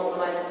will, along the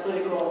lines of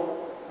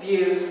political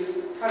views,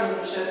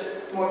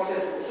 partisanship, more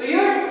accessible. So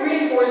you're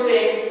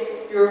reinforcing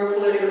your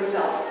political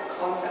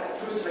self-concept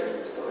through selective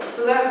exposure.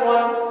 So that's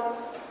one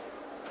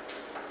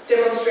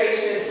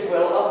demonstration, if you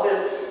will, of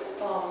this.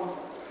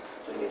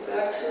 Let me get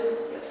back to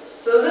yes.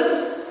 So this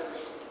is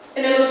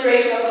an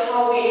illustration of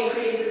how we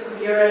increase the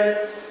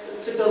coherence, the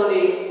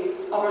stability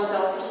of our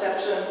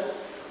self-perception.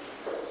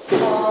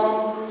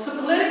 So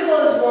political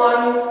is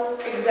one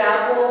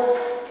example.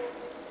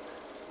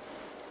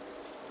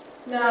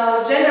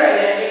 Now, gender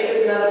identity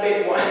is another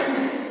big one.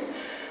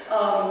 A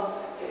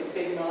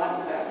big nod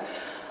in that.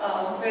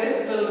 We had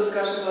a little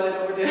discussion about it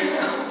over dinner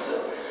also.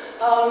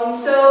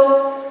 So,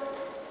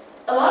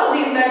 a lot of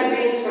these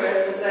magazines, for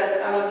instance,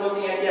 that I was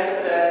looking at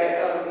yesterday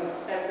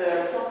at the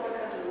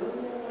whatever,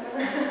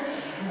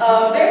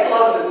 there's a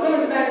lot of those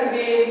women's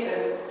magazines,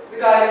 and the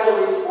guys will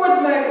read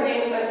sports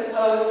magazines, I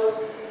suppose.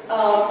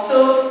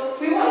 So,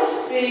 we wanted to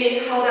see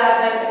how that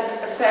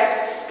then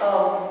affects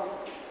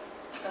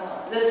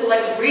the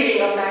selective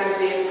reading of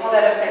magazines, how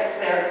that affects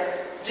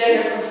their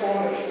gender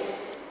conformity.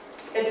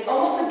 It's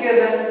almost a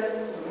given.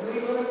 When we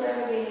read women's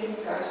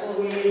magazines, guys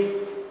will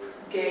read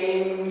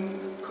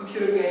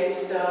computer game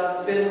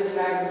stuff, business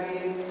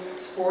magazines,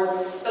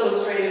 Sports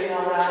Illustrated and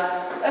all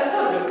that. That's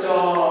sort of a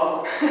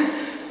dog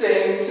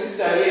thing to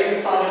study, and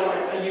we found it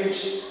like a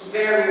huge,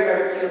 very,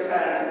 very clear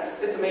pattern.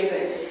 It's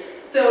amazing.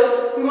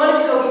 So we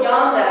wanted to go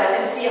beyond that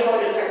and see how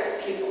it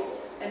affects people.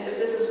 And if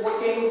this is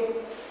working,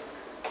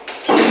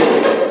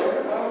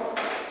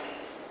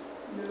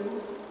 no,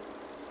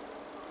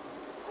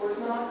 of course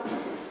not.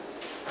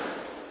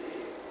 Let's see.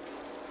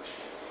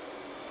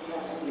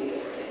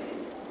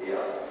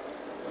 Yeah.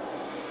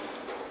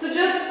 So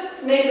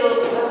just make it a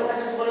little, I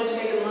just wanted to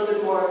make it a little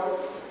bit more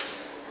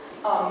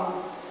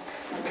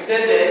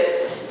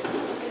vivid.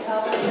 Something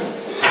happened.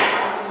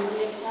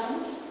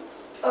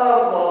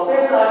 Well,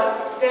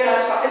 they're not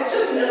talking. It's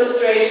just an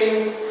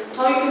illustration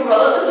how you can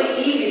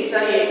relatively easily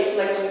study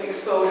selective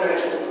exposure.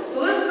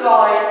 So this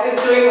guy is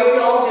doing what we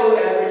all do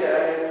every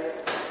day.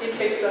 He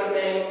picks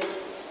something,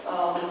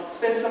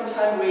 spends some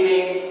time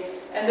reading,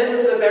 and this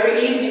is a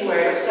very easy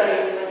way of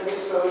studying selective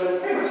exposure. It's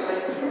pretty much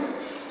like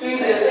doing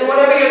this. And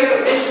whatever you're so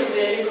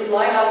interested in, you could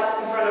line up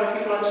in front of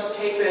people and just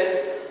tape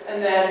it,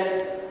 and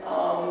then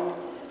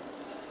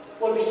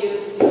what we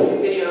use is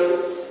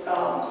videos,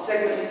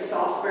 segmenting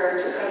software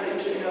to cut it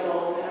into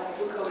intervals and have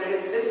people code it.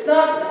 It's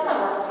not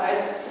rocket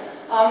science,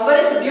 but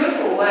it's a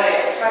beautiful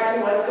way of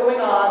tracking what's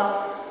going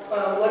on,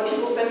 what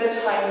people spend their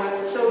time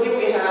with. So here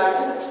we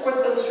have, is it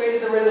Sports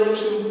Illustrated? The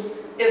resolution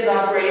is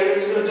not great.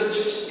 It's really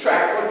just to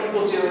track what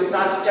people do. It's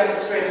not to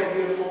demonstrate how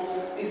beautiful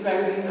these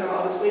magazines are,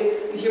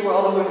 obviously. And here were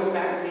all the women's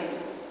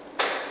magazines.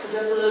 So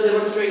just a little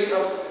demonstration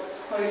of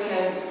how you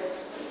can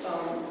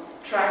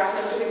track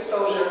selective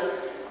exposure.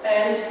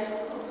 And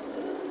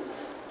this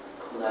is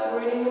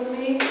collaborating with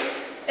me.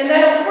 And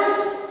then, of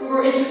course, we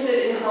were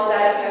interested in how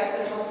that affects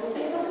and how people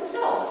think about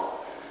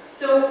themselves.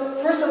 So,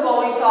 first of all,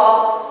 we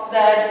saw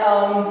that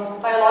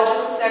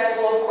biological sex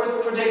will, of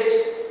course, predict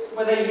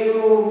whether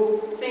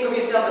you think of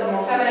yourself as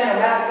more feminine or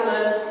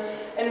masculine.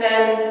 And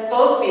then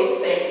both these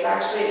things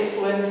actually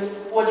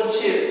influence what you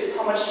choose,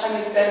 how much time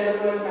you spend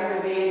with women's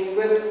magazines,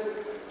 with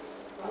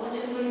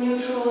relatively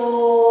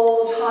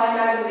neutral Time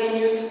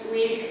magazine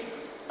Newsweek,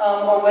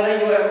 or whether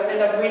you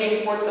end up reading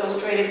Sports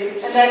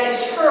Illustrated. And that in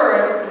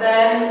turn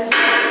then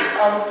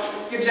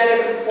affects your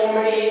gender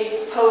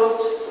conformity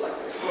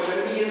post-selective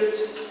exposure. We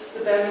used the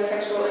then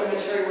sexual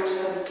inventory, which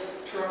has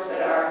terms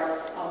that are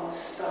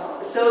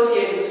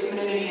associated with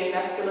femininity and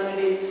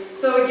masculinity.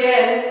 So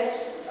again,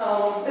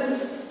 this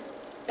is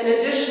an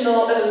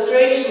additional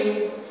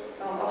illustration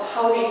of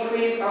how we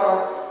increase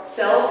our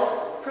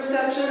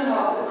self-perception,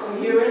 how the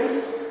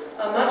coherence,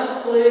 not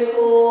just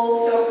political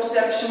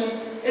self-perception.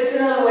 It's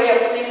another way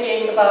of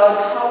thinking about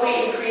how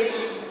we increase the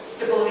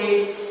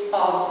stability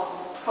of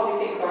how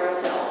we think of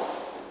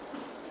ourselves.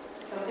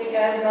 Something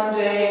as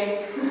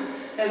mundane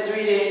as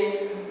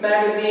reading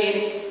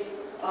magazines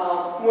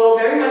will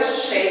very much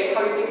shape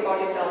how you think about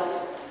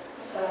yourself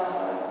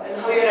and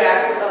how you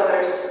interact with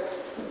others,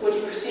 what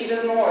you perceive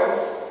as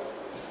norms.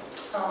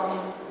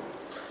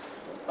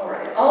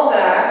 Alright, all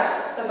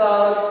that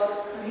about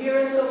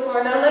coherence so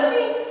far. Now let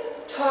me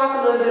talk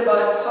a little bit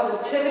about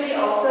positivity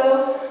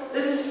also.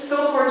 This is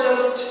so far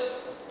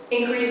just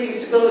increasing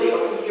stability or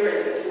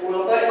coherence, if you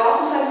will, but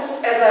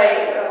oftentimes, as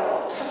I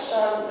touched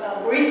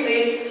on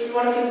briefly, we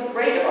want to feel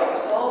great about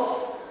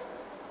ourselves.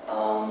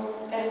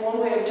 And one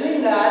way of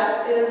doing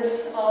that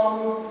is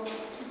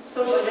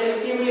social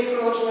identity theory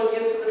approach was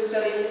used for this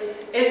study,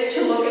 is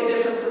to look at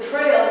different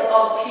portrayals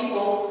of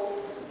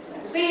people in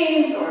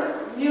magazines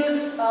or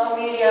news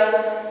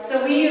media.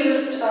 So we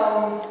used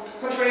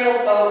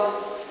portrayals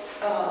of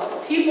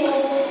people,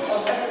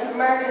 of African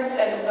Americans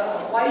and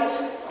white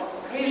or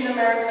Caucasian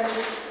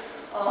Americans.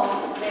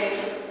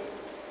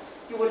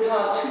 You would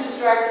have two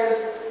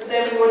distractors, but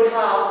then we would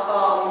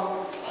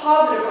have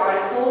positive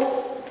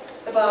articles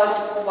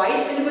about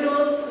white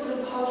individuals. Is it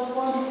a positive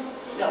one?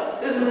 No.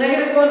 This is a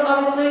negative one,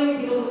 obviously.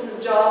 He loses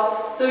his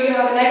job. So you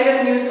have a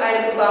negative news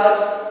item about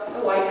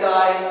a white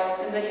guy,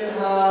 and then you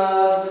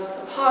have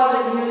a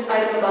positive news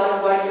item about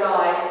a white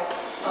guy,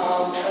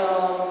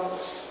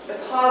 a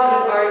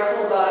positive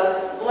article about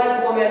a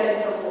black woman, and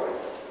so forth.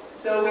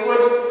 So we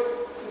would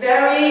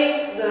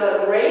vary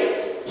the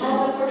race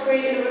of the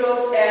portrayed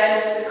individuals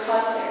and the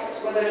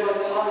context, whether it was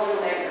positive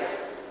or negative.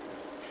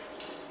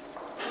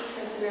 We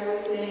tested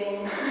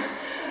everything.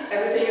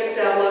 Everything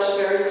established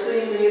very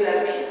cleanly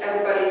that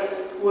everybody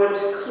would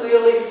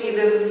clearly see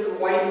this is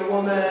a white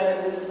woman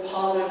and this is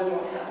positive and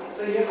what have you.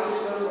 So you have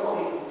to go through all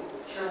these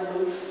careful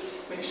loops,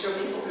 make sure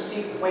people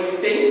perceive the way you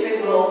think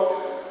they will.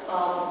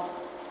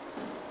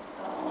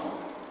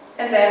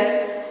 And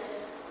then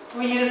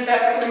we used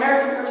African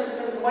American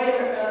participants and white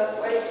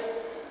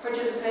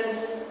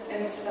participants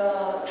and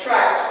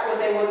tracked what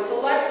they would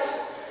select.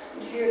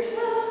 And here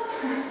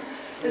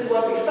is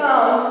what we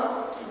found.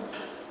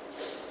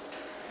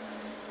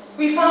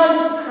 We found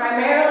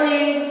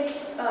primarily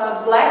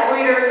black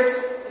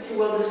readers, if you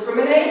will,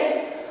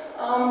 discriminate.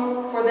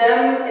 For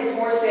them, it's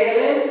more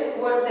salient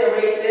what their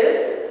race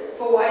is.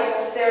 For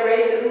whites, their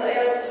race isn't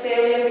as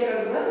salient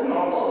because that's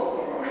normal.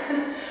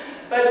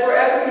 But for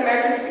African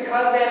Americans,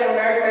 because they're an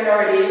American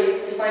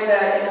minority, you find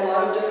that in a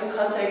lot of different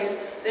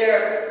contexts,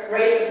 their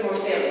race is more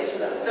salient to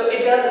them. So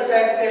it does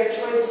affect their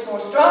choices more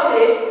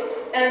strongly,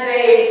 and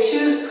they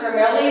choose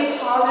primarily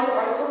positive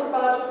articles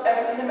about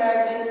African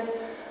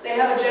Americans. They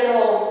have a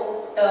generally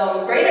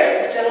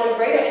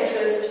greater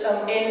interest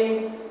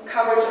in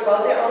coverage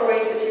about their own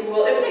race, if you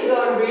will. If they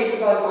go and read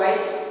about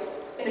white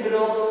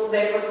individuals,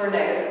 they prefer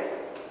negative.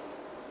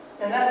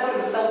 And that's sort of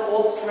a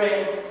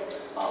self-bolstering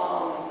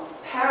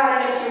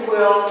pattern, if you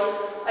will.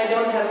 I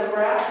don't have a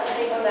graph I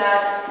think on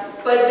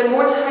that, but the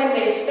more time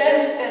they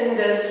spend in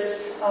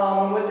this,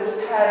 with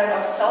this pattern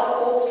of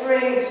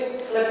self-bolstering,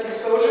 selective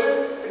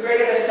exposure, the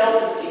greater their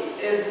self-esteem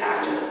is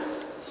after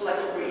this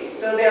selective reading.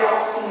 So they're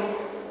also feeling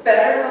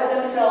better about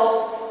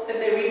themselves if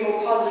they read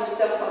more positive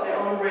stuff about their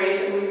own race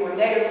and read more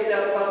negative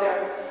stuff about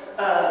their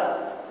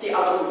the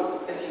outer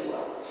group, if you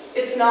will.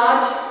 It's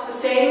not the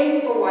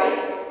same for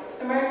white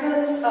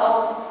Americans.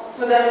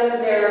 For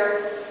them,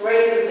 their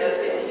race is their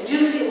salient. You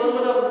do see a little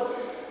bit of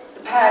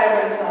the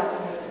pattern, but it's not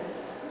significant.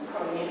 You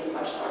probably need a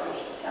much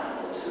larger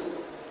sample to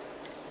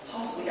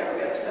possibly ever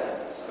get to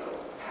that sort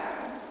of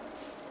pattern.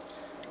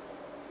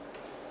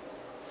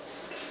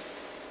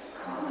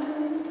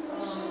 Comments?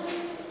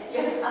 Questions?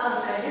 Yes.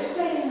 Can you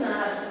explain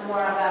us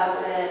more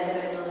about the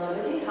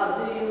methodology? How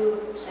do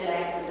you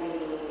select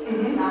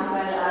the sample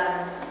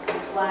and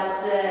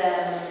what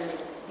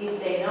did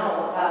they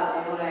know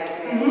about you?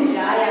 Like, the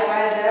eye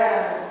right there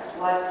and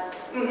what?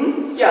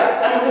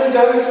 Yeah, I'm going to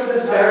go through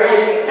this at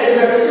a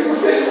very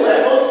superficial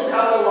level to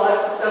cover a lot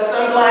of stuff,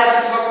 so I'm glad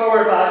to talk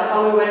more about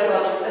how we went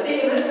about this. I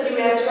think in this study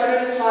we had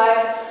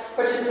 205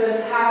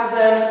 participants, half of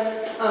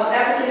them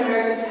African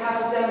Americans,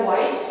 half of them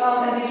white,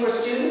 and these were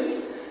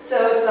students,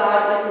 so it's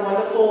not like a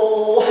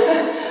wonderful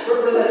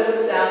representative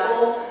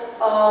sample.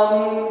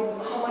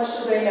 How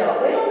much do they know?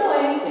 They don't know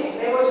anything.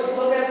 They would just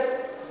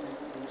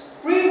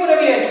read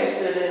whatever you're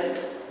interested in.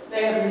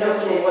 They have no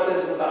clue what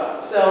this is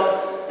about.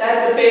 So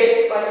that's a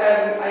big, like,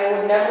 I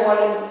would never want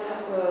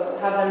to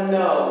have them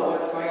know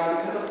what's going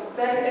on, because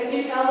then if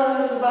you tell them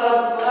this is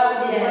about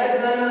blah,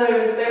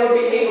 then they will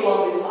behave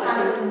along these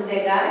lines. And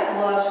the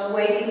guy was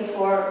waiting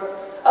for.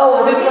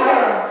 Oh, the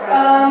guy.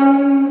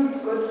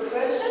 Good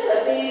question.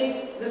 Let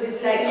me. Because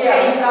it's like,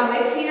 okay, you can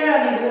wait here,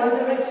 and if you want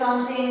to read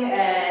something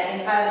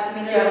in 5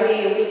 minutes,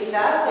 we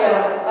chat.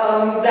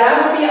 Yeah, that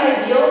would be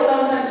ideal.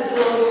 Sometimes it's a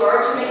little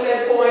hard to make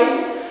that point.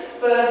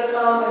 But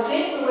I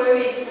think the way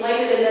we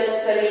explained it in that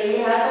study, we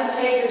had them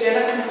take the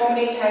gender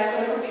conformity test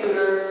on a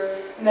computer,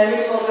 and then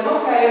we told them,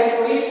 okay,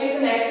 before you take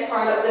the next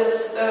part of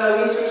this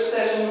research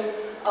session,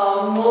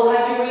 we'll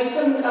have you read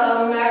some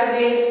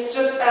magazines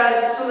just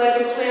so that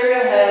you clear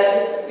your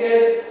head,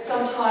 get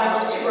some time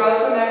just to browse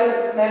some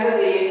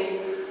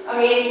magazines. I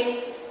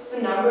mean,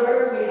 the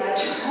number we had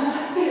to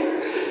out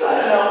there, so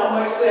I don't know how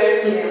much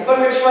they, but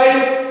we're trying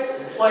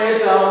to play it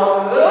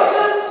down,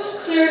 just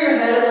clear your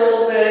head a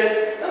little bit.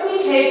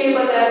 Take you,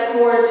 but that's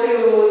more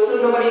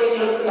so nobody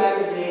steals the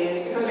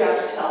magazines, because we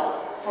have to tell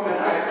from an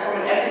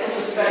ethical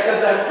perspective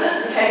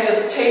that we can't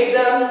just take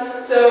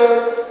them.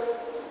 So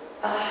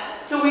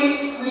we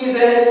squeeze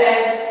in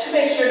and to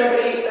make sure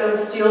nobody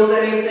steals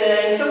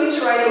anything. So we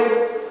try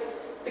to,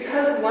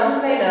 because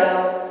once they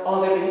know,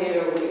 all their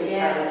behavior will be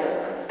entirely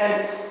different.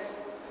 And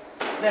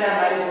then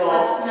I might as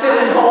well sit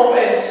at home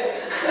and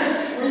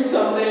read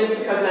something,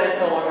 because then it's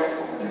no longer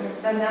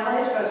informative. But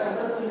nowadays, for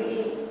example, could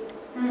be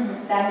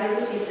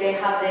dangerous if they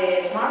have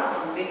the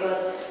smartphone,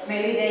 because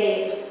maybe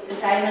they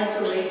decide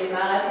not to read the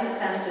magazines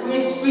and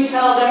to... We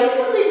tell them, you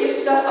can leave your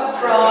stuff up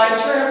front,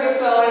 turn off your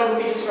phone, it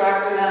would be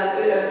distracted,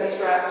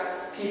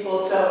 distract people,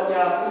 so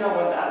yeah, we don't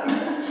want that.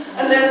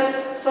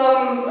 Unless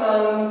some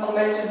of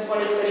my students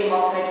want to study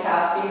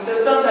multitasking,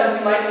 so sometimes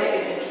you might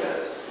take an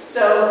interest.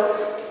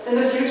 So in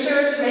the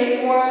future, to make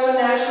it more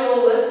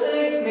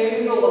naturalistic,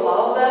 maybe we'll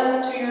allow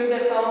them to use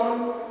their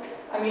phone.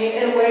 I mean,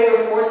 in a way,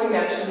 we're forcing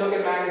them to look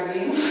at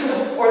magazines,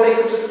 or they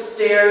could just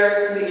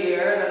stare in the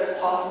air. That's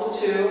possible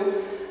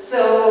too.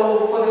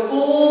 So for the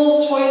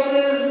full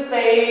choices,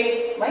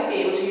 they might be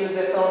able to use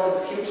their phone in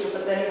the future,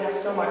 but then you have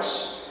so much,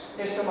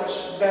 there's so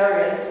much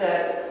variance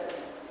that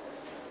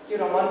you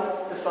don't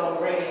want the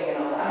phone ringing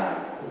and all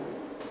that.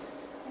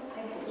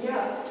 Thank you.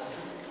 Yeah.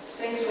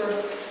 Thanks for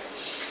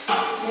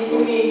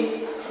making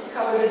me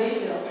cover the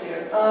details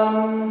here.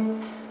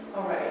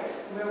 All right,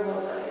 where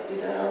was I?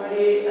 Did I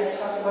already? I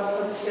talked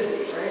about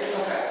positivity, right?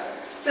 Okay.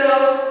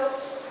 So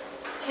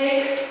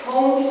take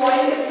home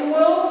point, if you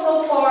will.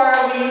 So far,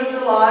 we use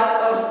a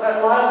lot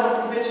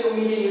of visual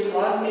media use, a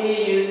lot of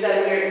media use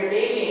that we're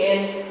engaging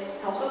in.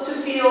 Helps us to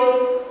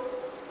feel,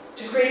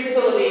 to create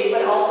stability,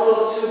 but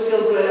also to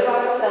feel good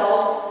about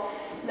ourselves.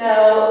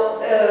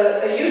 Now,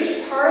 a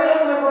huge part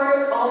of my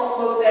work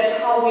also looks at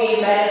how we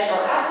manage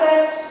our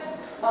affect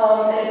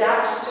and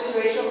adapt to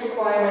situational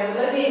requirements.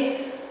 Let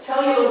me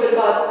tell you a little bit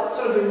about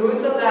sort of the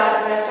roots of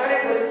that. When I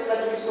started with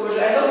selective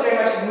exposure, I looked very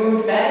much at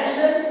mood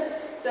management.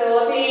 So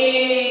let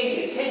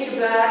me take you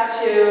back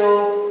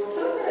to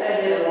something that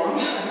I did a long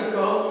time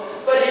ago,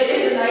 but it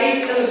is a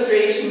nice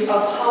illustration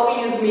of how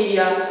we use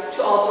media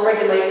to also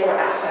regulate our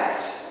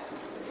affect.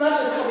 It's not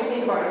just how we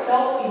think about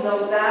ourselves, even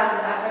though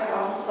that and affect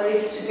often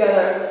plays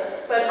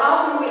together, but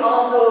often we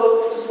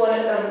also just want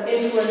to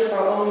influence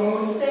our own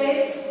mood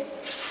states.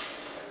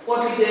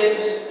 What we did,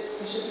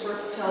 I should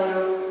first tell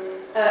you,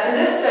 in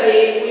this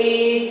study,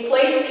 we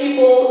placed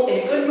people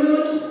in a good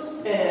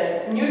mood, in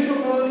a neutral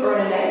mood, or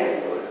in a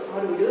negative mood. How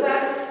do we do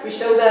that? We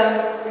show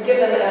them, we give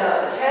them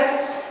a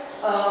test.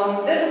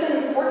 This is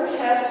an important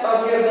test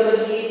of your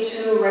ability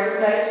to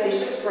recognize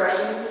facial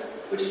expressions,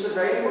 which is a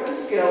very important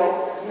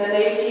skill. And then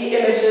they see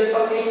images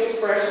of facial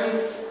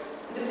expressions,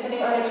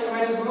 depending on the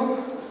experimental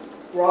group.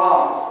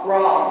 Wrong,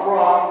 wrong,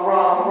 wrong,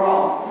 wrong,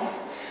 wrong.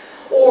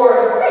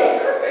 Or,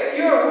 great, perfect,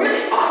 you're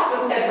really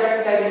awesome at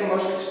recognizing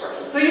emotional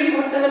expressions. So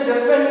you put them in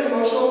different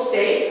emotional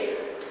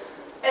states,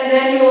 and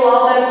then you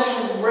allow them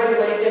to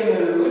regulate their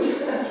mood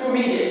through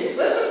media.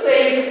 So let's just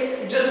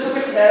say you just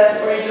took a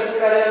test, or you just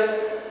got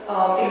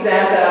an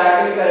exam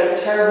back, and you got a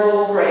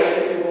terrible grade,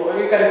 if you will, or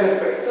you got a good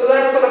grade. So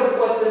that's sort of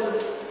what this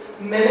is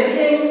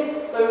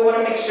mimicking, but we want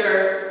to make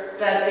sure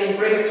that they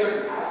bring a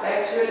certain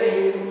affect to it,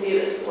 and you can see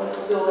this was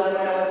still done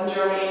when I was in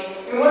Germany.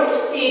 We wanted to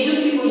see,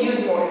 do people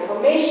use more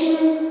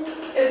information?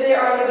 If they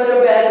are in a good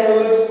or bad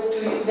mood,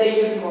 do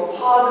they use more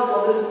positive,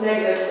 well this is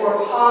negative,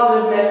 or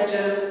positive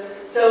messages?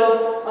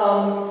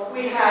 So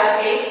we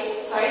had 8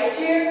 sites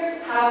here.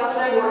 Half of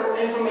them were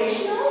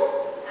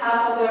informational,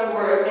 half of them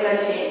were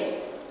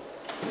entertaining.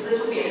 So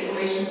this would be an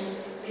information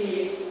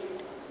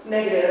piece,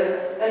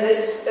 negative, and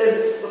this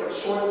is sort of a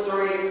short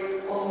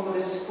story, also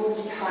with a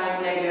spooky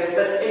kind, negative,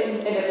 but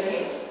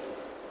entertaining.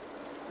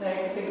 Now you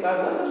can think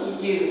about what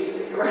would you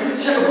use if you were in a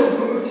terrible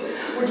mood.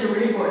 Would you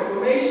read more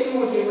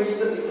information? Would you read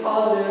something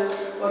positive?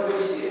 What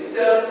would you do?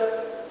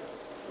 So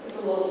it's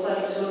a little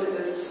funny to look at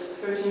this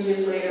 13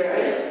 years later.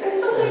 I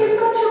still think it's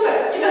not too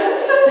bad. You know,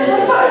 it's such a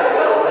long time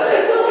ago, but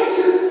I still like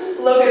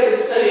to look at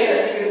this study and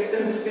I think it's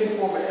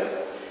informative.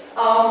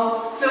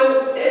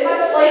 So if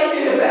I place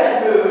you in a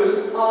bad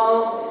mood,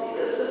 let's see,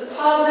 this is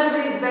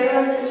positively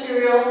balanced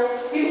material.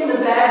 People in a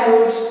bad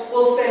mood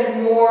will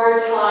spend more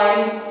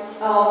time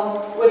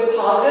with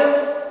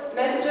positive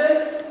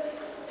messages.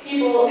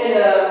 People in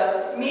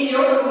a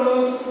mediocre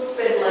mood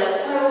spend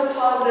less time with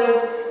positive,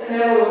 and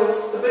then what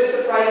was a bit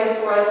surprising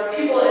for us,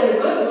 people in a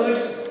good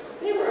mood,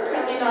 they were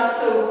apparently not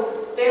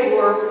so, they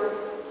were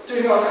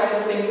doing all kinds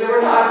of things. They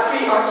were not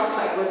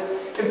preoccupied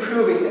with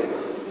improving their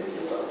mood, if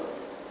you will.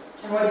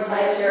 And what is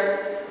nice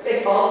here,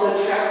 it's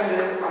also tracking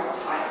this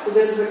across time. So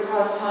this is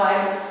across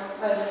time.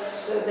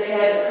 They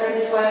had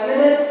apparently 5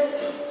 minutes.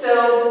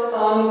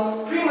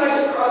 So pretty much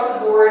across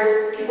the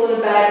board, people in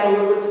a bad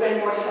mood would spend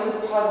more time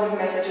with positive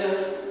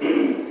messages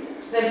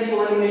than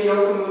people in a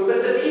mediocre mood.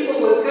 But the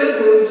people with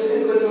good mood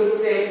and good mood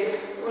state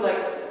were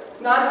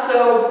like not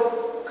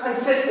so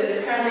consistent.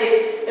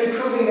 Apparently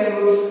improving their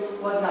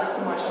mood was not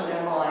so much on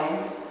their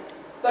minds.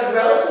 But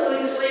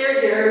relatively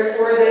clear here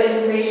for the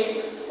information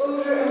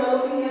exposure. Am I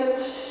looking at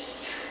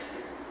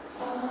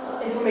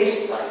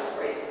information slides?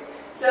 Right.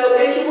 So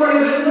if you were in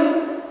a good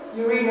mood,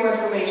 you read more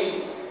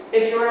information.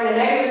 If you're in a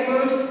negative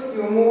mood,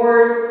 you're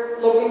more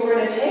looking for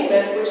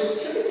entertainment, which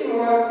is typically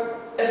more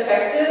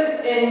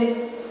effective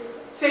in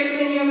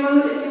fixing your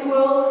mood, if you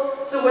will.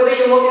 So whether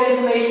you look at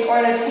information or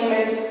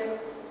entertainment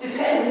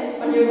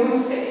depends on your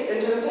mood state.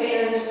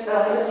 Entertainment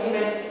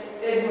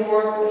is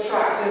more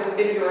attractive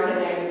if you're in a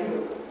negative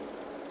mood.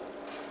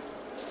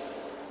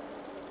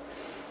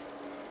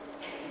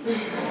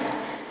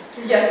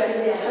 Yes?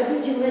 Silvia, how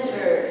did you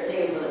measure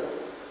their mood?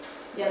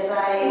 Just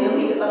by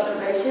looking at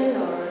observation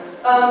or?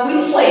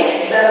 We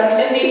place them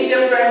in these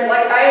different,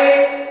 like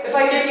if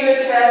I give you a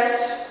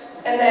test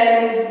and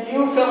then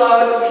you fill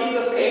out a piece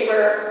of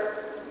paper,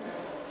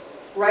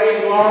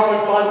 write long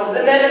responses,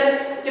 and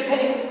then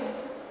depending.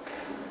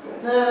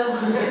 No.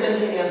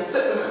 So,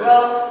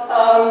 well,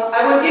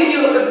 I would give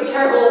you a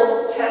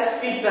terrible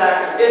test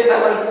feedback if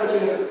I wanted to put you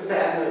in a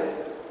bad mood.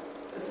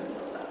 As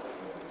simple as that.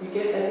 You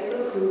get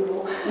ethical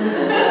approval.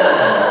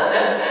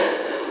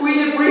 We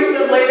debrief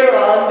them later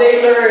on.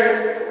 They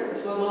learn.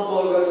 This was all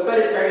bogus, but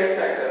it's very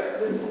effective.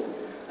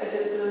 I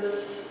did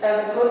this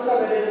as a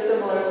postdoc. I did a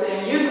similar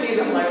thing. You see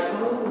them like,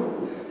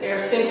 oh, they are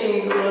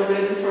sinking a little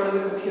bit in front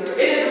of the computer.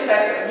 It is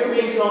effective. You're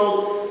being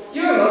told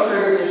your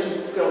emotional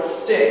regulation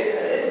skills stink.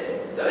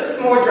 So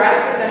it's more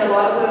drastic than a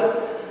lot of them.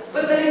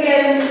 But then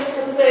again,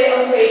 let's say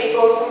on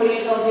Facebook, somebody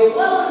tells you,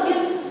 well,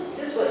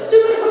 this was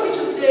stupid what you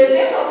just did.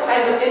 There's all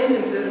kinds of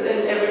instances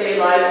in everyday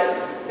life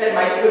that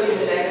might put you in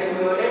a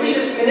negative mood. And we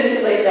just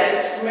manipulate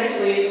that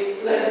mentally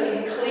so that we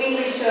can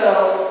cleanly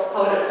show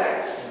how it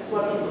affects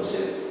what people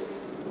choose.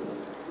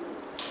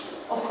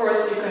 Of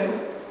course,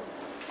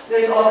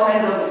 there's all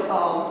kinds of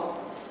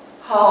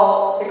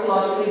how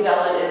ecologically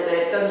valid is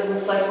it? Does it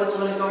reflect what's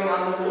really going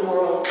on in the real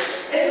world?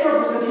 It's a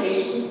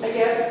representation, I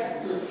guess.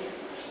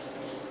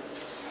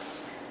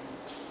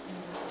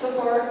 So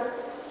far,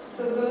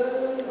 so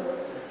good?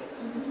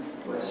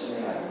 Question? I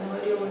have no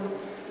idea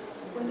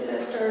when did I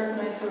start?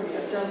 9:30.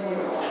 I've done a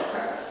lot of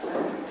crap.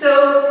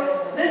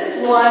 So this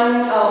is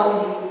one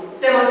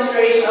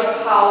demonstration of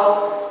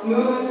how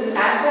moods and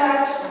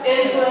affect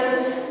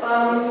influence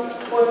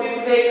what we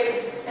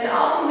pick. And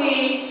often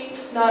we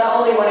not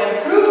only want to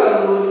improve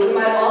our mood, we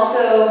might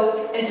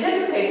also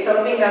anticipate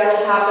something that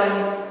will happen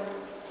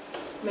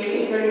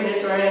maybe in 30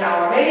 minutes or in an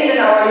hour. Maybe in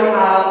an hour you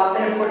have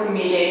an important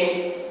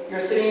meeting, you're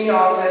sitting in your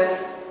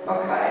office,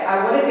 okay,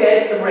 I want to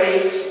get a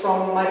raise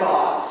from my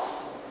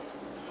boss.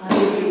 I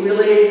need to be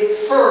really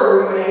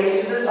firm when I get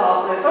into this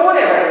office, or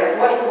whatever it is,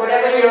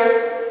 whatever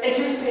you're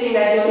anticipating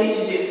that you'll need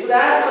to do. So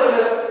that's sort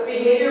of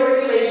behavior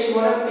regulation. You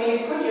want to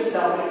maybe put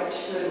yourself in a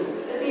particular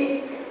mood. Let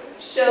me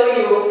show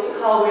you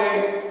how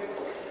we're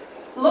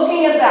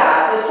looking at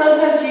that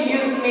sometimes you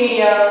use the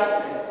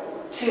media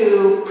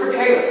to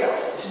prepare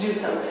yourself to do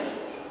something.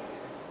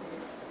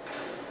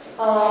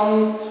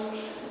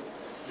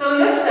 So in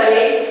this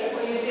study,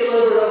 when you see a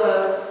little bit of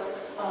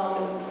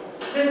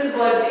this is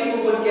what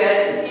people would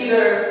get,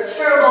 either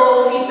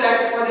terrible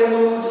feedback for their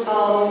mood,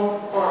 or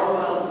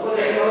well, for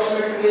their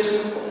emotional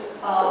recognition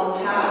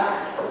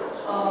task.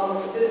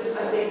 This is, I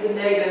think, the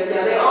negative.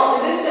 Yeah,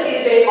 in this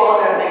study, they all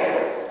got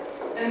negative.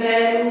 And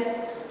then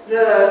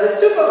the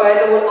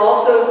supervisor would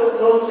also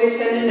supposedly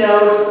send a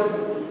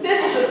note,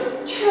 this is a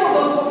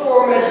terrible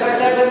performance, I've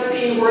never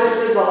seen worse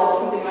results,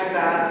 something like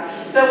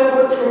that. So it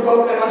would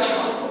provoke them on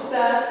top of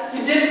that.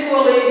 You did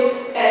poorly,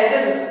 and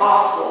this is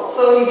awful.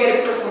 So you get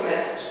a personal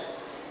message.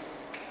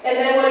 And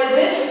then what is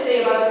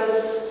interesting about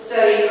this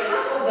study,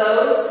 half of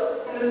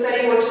those in the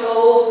study were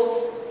told,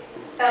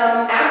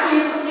 after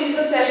you completed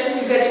the session,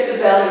 you get to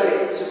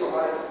evaluate the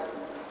supervisor.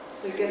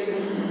 So you get to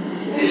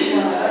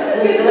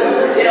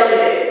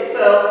retaliate.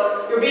 So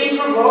you're being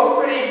provoked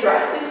pretty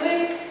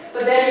drastically,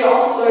 but then you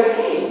also learn,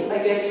 hey, I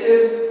get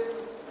to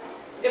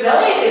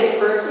evaluate this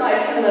person,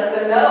 I can let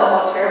them know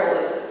how terrible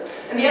this is.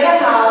 And the other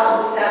half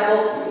of the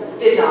sample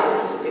did not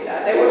anticipate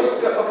that. They would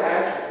just go, okay,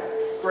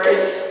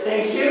 great,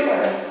 thank you,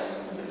 and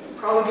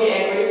probably be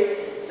angry.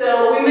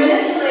 So we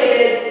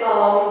manipulated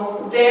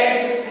their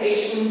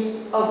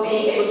anticipation of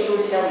being able to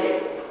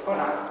retaliate or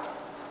not.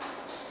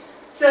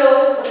 So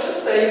let's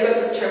just say you got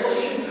this terrible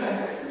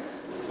feedback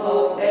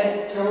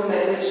and terrible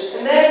message.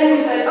 And then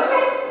we said,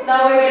 okay,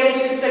 now we're getting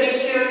to study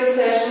 2 of the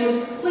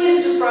session.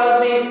 Please just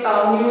browse these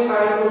news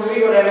articles,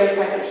 read whatever you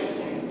find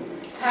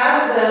interesting.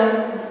 Half of them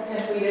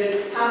have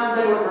tweeted, half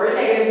of them were very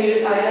negative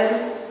news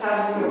items,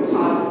 half of them were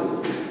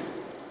positive.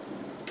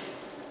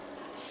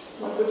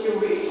 What would you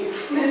read?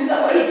 And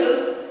somebody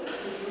just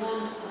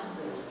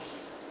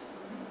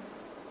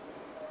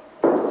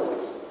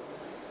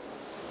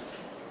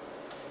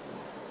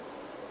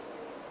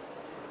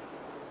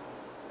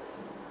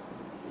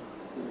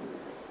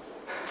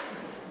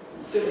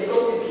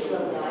difficult to keep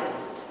on that.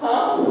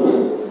 Huh?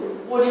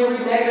 Would you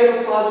read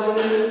negative or positive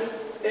news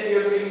if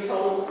you're being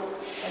told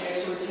I need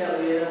to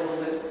retaliate a little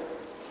bit?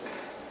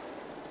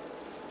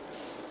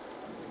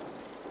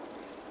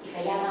 If I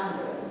am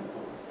angry,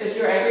 If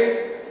you're angry?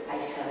 I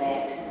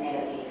select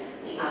negative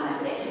and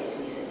aggressive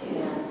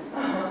messages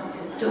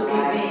To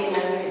keep me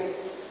angry.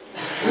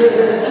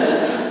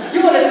 You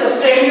want to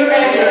sustain your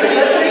anger.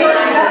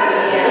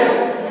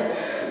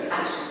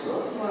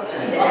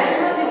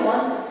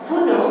 Who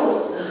knows?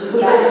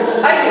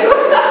 I do.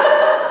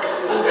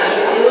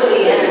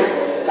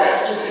 But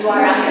if you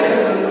are angry,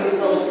 you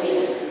don't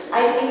feel. I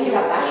think it's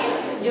a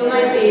You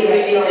might be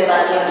reading the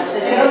bad ones. You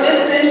know, this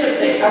is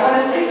interesting. I want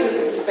to say this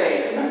in Spain.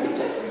 It might be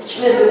different.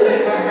 Anger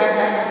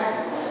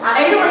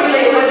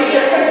regulation would be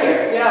different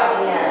here.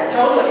 Yeah.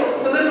 Totally.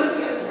 So this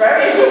is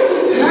very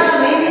interesting to me. No,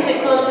 maybe it's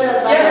a cultural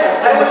bias.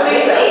 Yes, I would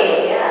think so.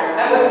 Yeah.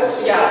 I would,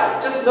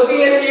 yeah. Just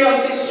looking at you,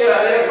 I'm thinking,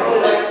 yeah, they're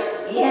probably like,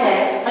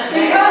 Yeah.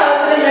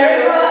 because in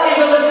America, it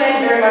will depend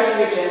very much on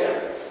your gender.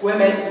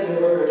 Women,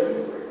 never good.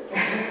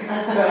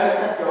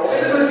 But you're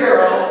always a good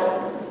girl.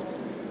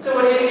 So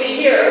what you see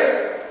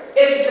here,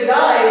 if the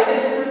guys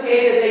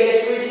anticipate that they get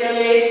to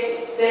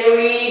retaliate, they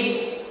read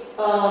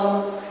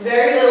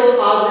very little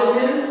positive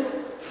news.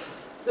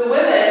 The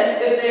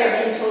women, if they are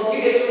being told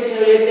you get to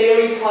retaliate, they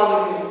read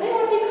positive news. They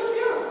want to be good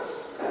girls.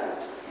 Okay.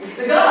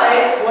 The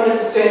guys want to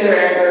sustain their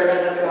anger and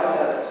let the guy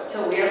have it. So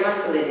we are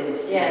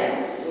masculines.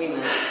 Yeah,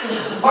 women.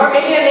 Or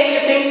maybe I make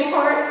you think too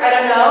hard. I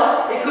don't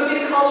know. It could be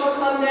the cultural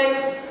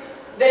context.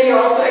 Then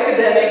you're also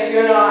academics.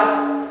 You're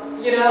not,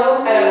 you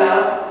know? I don't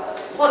know.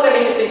 Plus, I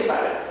make you think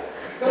about it.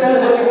 Who knows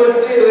what you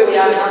would do if We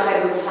you are just... not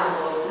a good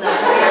sample. No,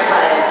 we are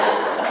biased.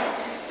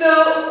 So,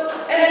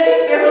 and I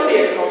think there will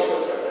be a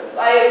cultural difference.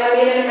 I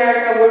mean, in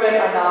America, women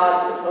are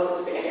not supposed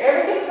to be angry.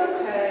 Everything's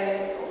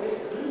okay. Always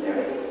good.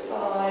 Everything's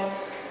fine.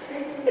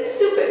 It's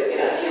stupid, you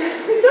know. If you're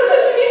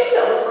sometimes you need to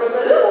tell the person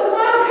that this was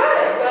not okay.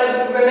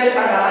 But women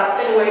are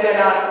not, in a way, they're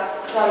not.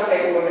 It's not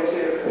okay for women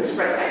to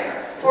express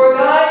anger. For a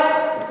guy,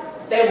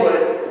 they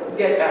would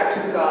get back to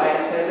the guy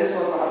and say, this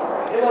was not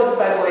alright. It was,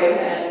 by the way, a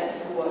man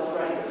who was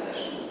running the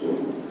session.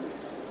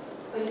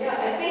 But yeah,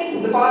 I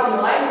think the bottom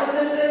line of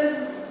this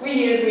is we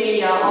use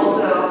media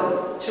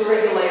also to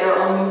regulate our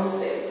own mood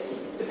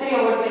states. Depending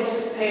on what we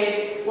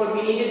anticipate, what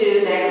we need to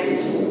do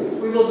next,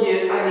 we will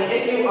use, I mean,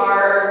 if you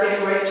are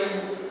getting ready to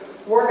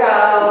work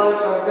out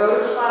or go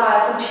to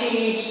class and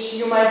teach,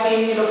 you might be,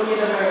 you know,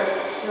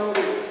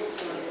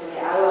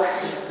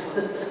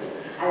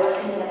 I was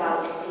thinking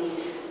about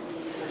these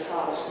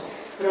results.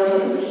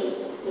 Probably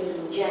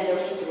in gender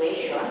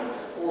situation,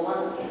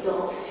 women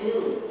don't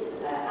feel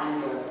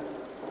anger.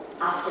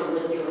 After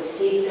when you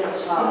receive the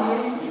result,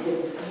 it's the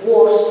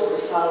worst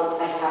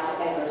result I have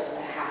never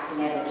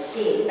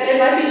seen. And it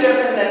might be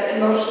different that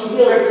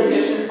emotional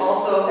recognition is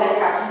also...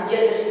 Perhaps in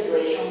gender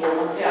situation,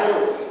 women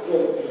feel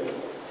guilty.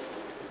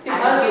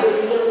 And you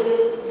feel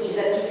guilty is a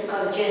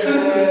typical gender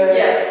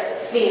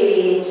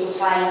feeling,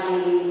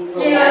 society.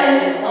 Yeah,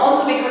 and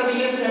also because we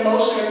use an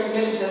emotional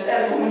recognition test,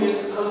 as a woman you're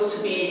supposed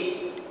to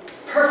be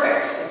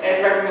perfect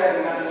at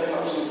recognizing others'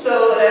 emotions.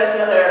 So there's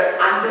another...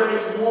 Anger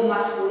is more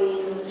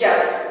masculine.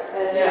 Yes.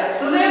 Yes.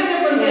 So there's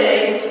different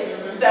things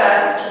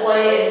that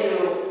play into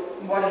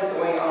what is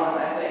going on,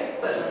 I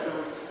think. But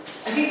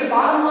I think the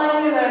bottom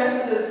line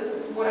here,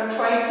 what I'm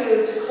trying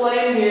to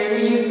claim here,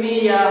 we use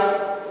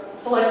media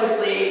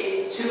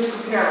selectively to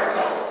prepare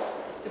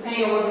ourselves.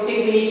 Depending on what we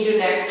think we need to do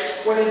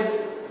next, what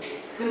is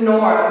the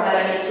norm that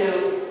I need to,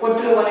 what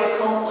do I want to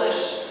accomplish?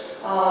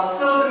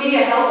 So the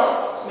media help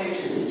us maybe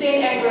to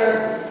sustain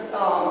anger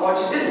or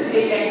to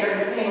dissipate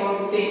anger, depending on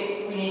what we think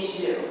we need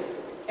to do.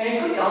 And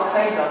it could be all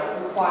kinds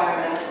of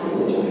requirements or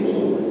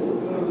situations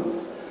and moods.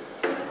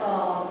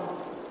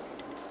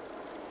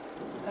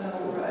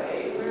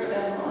 Alright, where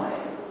am I?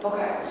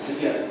 Okay. So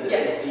yeah,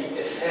 the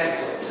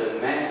effect of the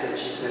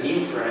message is an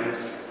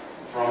inference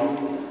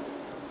from,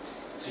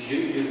 so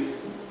you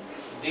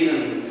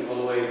didn't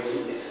evaluate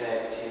the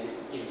effect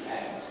in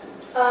fact.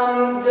 The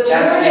more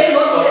they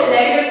looked at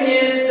negative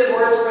news, the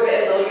worse were the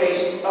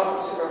evaluations of the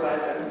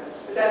supervisor.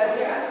 Is that what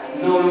you're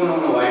asking?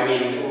 No. I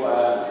mean,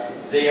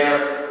 they are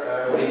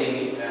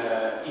reading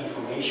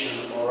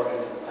information or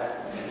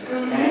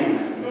entertainment.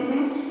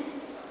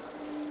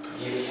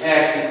 The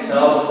effect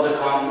itself of the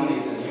content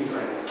is an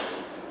inference.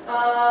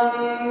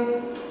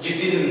 You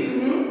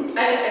didn't.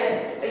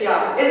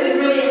 Yeah. Is it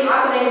really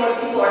happening what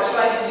people are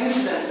trying to do to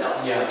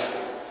themselves? Yeah.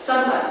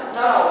 Sometimes,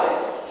 not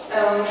always.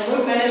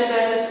 Mood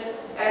management,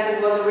 as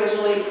it was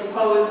originally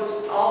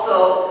proposed,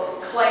 also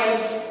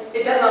claims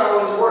it does not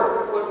always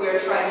work what we are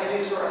trying to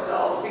do to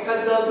ourselves,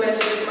 because those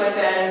messages might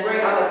then bring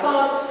other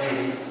thoughts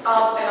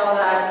up and all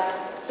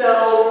that.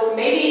 So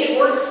maybe it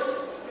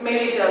works,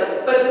 maybe it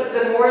doesn't. But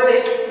the more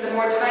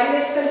time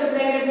they spend with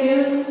negative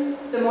news,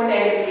 the more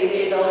negatively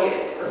they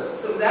evaluate the person.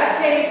 So in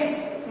that case,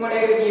 more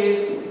negative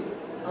news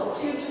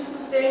helps you to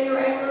sustain your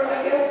anger,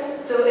 I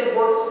guess. So it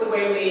worked the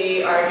way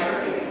we are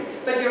interpreting it.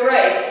 But you're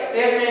right,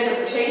 there's an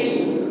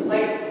interpretation.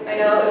 Like, I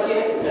know if you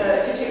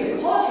take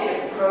the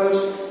qualitative approach,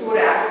 you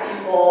would ask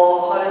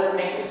people, how does it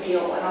make you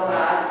feel, and all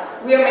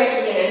that. We are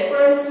making an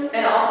inference,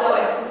 and also,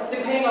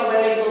 depending on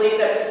whether you believe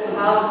that people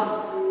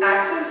have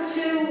access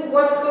to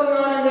what's going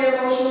on in their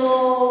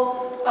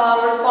emotional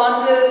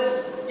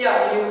responses,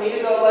 yeah, you need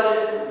to go about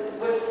it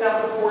with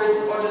self-reports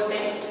or just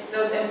make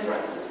those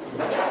inferences.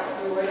 But yeah,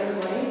 you're right in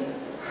the money.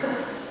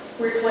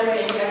 We're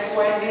claiming X,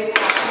 Y, and Z is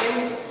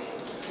happening.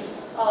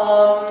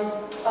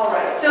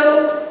 Alright, so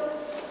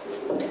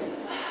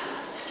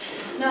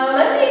now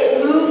let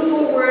me move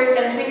forward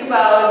and think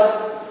about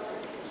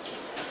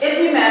if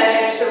we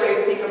manage the way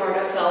we think about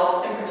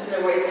ourselves in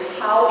particular ways,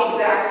 how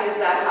exactly is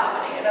that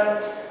happening? And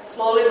I'm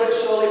slowly but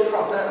surely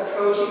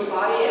approaching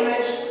body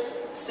image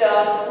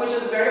stuff, which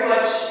is very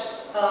much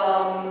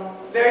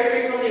very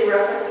frequently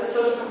references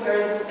social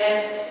comparisons,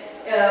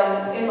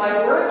 and in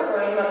my work,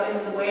 or in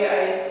the way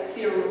I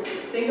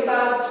think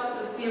about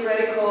the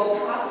theoretical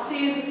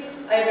processes,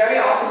 I very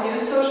often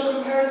use social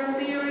comparison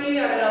theory.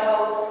 I don't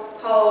know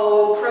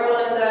how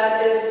prevalent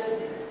that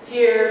is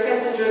here.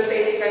 Festinger's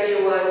basic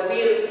idea was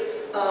we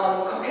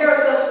compare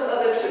ourselves with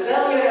others to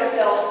evaluate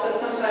ourselves, but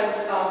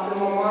sometimes the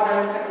more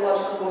modern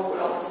psychological book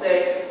would also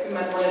say we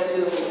might want to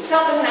do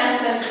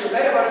self-enhancement, feel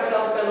better about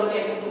ourselves by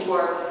looking at people who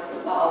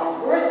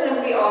are worse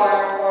than we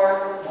are,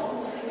 or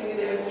we'll say maybe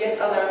there's yet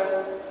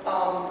other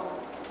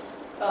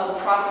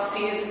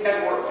processes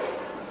at work.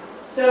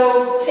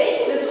 So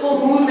taking this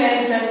whole mood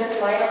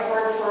management line of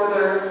work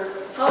further,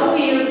 how do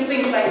we use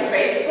things like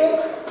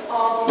Facebook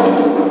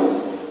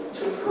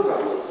to improve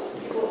our moods?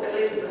 People, at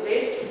least in the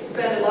States,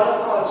 spend a lot of,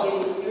 oh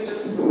gee, you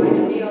just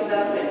reminded me of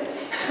that thing.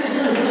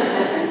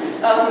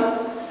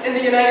 In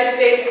the United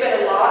States,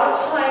 spend a lot of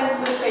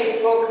time with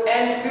Facebook,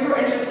 and we were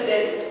interested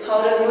in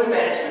how does mood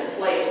management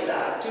play into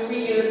that? Do we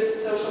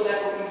use social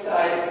networking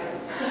sites?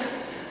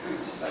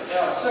 Just like,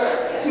 yeah,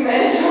 sure, to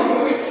manage our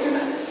moods.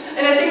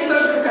 And I think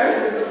social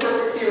comparison is the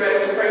perfect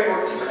theoretical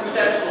framework to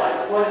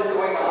conceptualize what is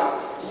going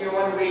on. Do you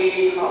want to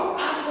read how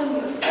awesome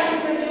your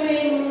friends are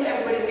doing,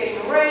 everybody's getting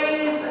a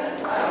raise,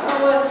 and I don't know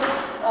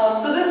what.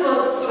 So this was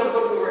sort of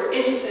what we were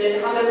interested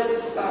in. How does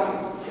this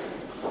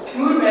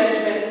mood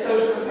management and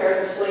social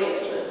comparison play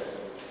into this?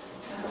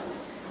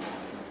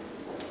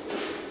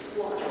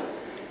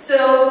 So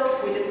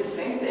we did the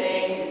same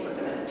thing. We put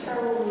them in a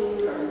terrible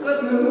mood or a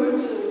good mood,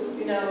 so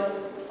you know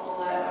all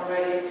that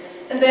already.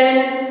 And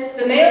then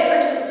the male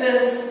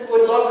participants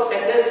would look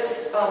at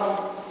this,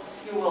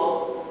 if you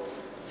will,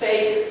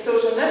 fake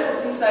social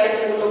networking site,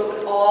 and would look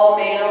at all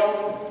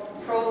male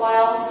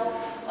profiles.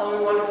 We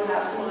wanted to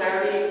have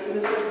similarity in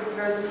the social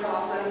comparison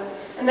process.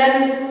 And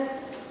then,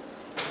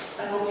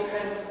 I hope you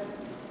can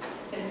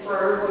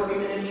infer what we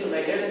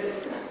manipulated.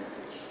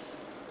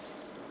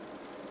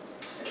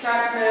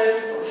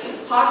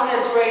 Attractiveness,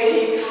 hotness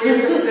rating, career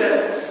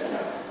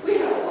success. We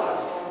had a lot of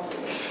fun.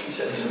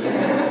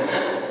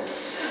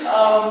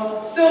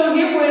 So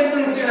here, for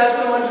instance, you have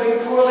someone doing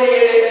poorly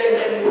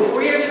in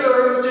career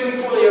terms,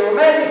 doing poorly in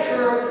romantic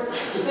terms.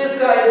 This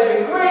guy is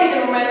doing great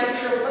in romantic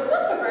terms, but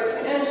not so great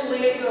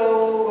financially,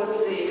 so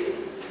let's see.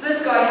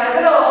 This guy has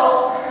it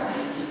all.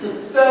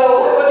 So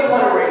what do you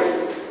want to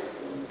rate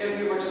if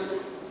you were just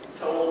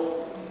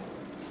told?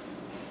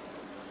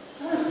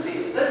 Let's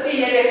see. Let's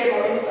see, maybe I get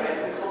more insights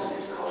into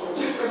cultural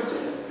differences.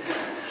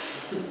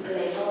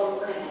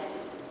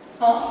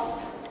 Huh?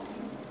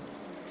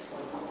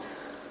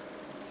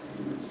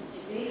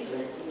 What's the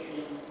difference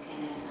between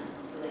Kenneth and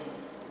Glenn?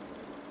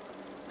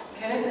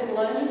 Kenneth and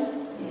Glenn?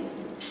 Yes.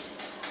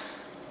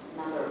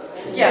 Number of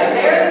friends. Yeah,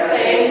 they're the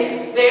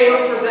same. They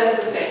represent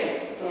the same.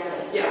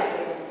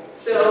 Yeah.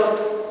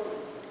 So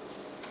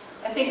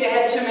I think they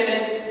had 2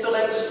 minutes. So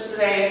let's just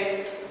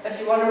say, if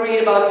you want to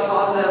read about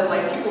positive,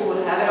 like people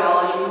would have it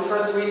all, you would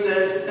first read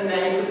this, and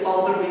then you could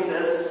also read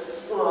this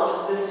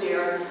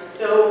here.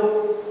 So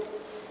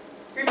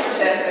we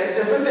pretend there's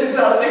different things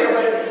out there,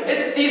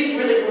 but these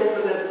really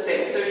represent the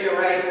same. So you're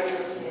right,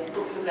 this is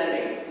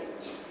representing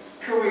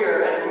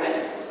career and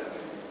romantic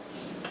success.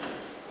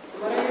 So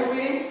what are you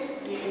reading?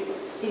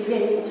 Silvia, I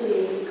need to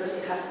leave because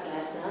I have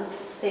class now.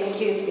 Thank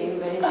you, it's been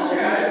very interesting.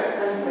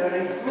 I'm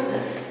sorry.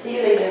 See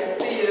you later.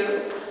 See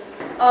you.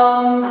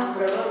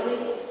 Probably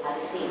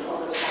I've seen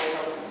other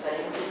titles, but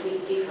it could be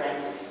different.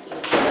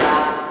 If there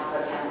are, for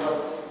example,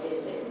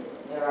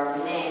 there are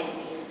men,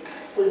 it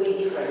could be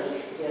different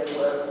if there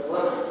were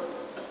women.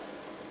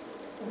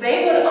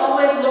 They would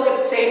always look at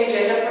same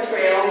gender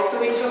portrayals, so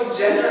we took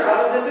gender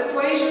out of this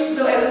equation.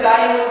 So as a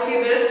guy, you would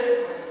see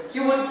this.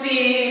 You would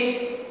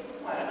see,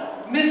 I don't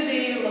know,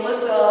 Missy,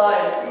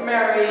 Melissa, and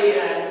Mary,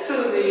 and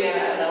Susie, and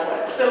I don't know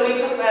what. So we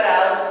took that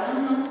out.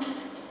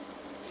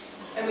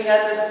 And we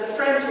had the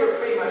friends who were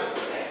pretty much the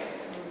same.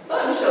 So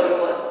let me show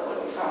you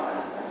what we found.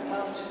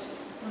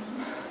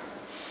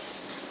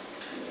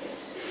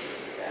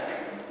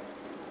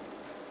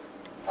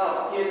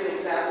 Oh, here's an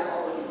example of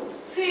what you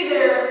will see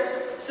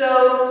there.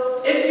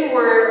 So if you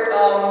were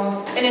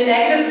in a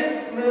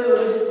negative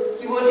mood,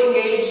 you would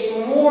engage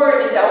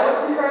more in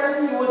downward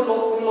comparison. You would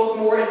look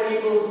more at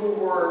people who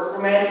were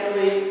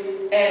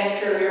romantically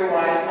and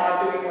career-wise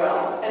not doing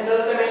well. And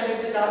those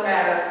dimensions did not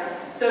matter.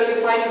 So you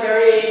find a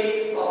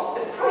very, well,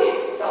 it's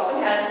probably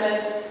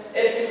self-enhancement.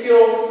 If you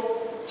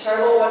feel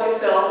terrible about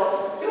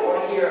yourself, you don't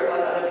want to hear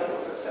about other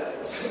people's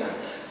successes.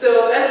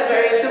 So that's a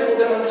very simple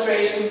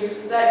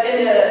demonstration that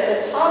in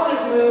a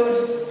positive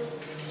mood,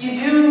 you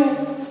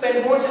do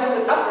spend more time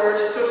with upward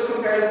social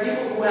comparison,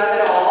 people who have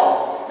it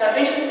all. Now,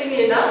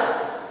 interestingly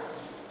enough,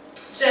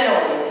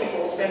 generally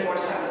people spend more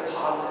time with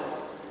positive.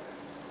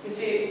 You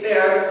see,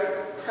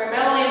 they're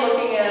primarily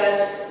looking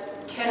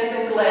at Kenneth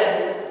and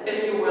Glenn,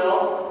 if you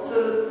will.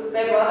 So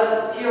they'd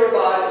rather hear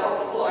about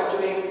how people are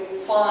doing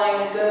fine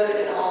and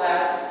good and all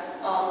that.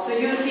 So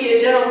you see a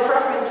general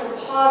preference for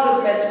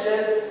positive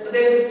messages, but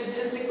there's a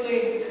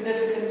statistically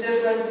significant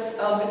difference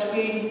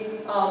between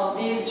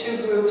these two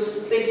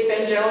groups. They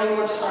spend generally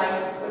more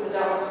time with the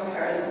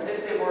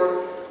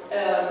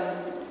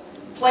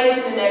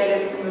placed in a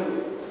negative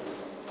mood.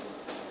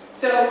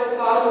 So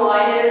bottom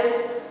line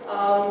is,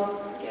 I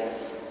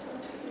guess, it's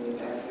not taking me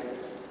back here.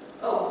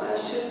 Oh, I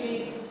should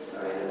be,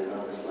 sorry, that was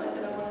not the slide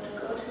that I wanted to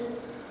go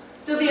to.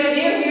 So the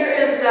idea here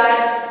is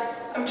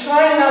that I'm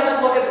trying not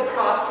to look at the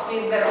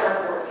processes that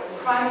aren't working.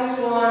 Priming is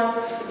one,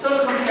 but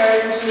social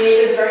comparison to me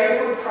is a very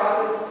important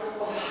process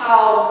of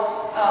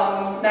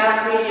how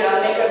mass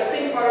media make us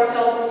think about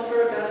ourselves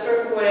in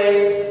certain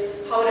ways,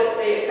 how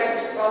they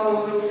affect our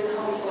moods, and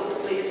how we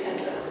selectively attend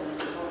those.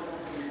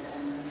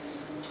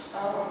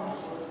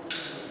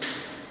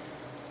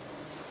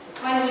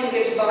 Finally, we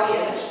get to body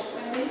image.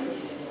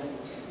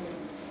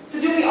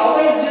 So do we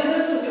always do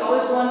this? Do we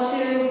always want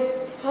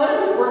to? How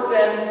does it work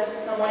then?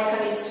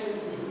 Monica needs to.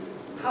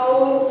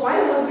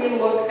 Why would we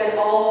look at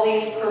all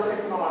these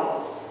perfect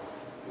models?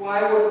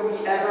 Why would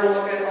we ever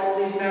look at all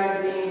these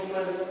magazines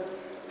with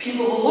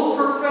people who look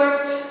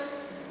perfect,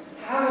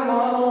 have a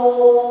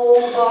model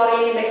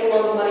body, make a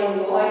lot of money?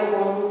 Why in the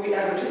world would we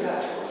ever do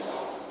that to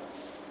ourselves?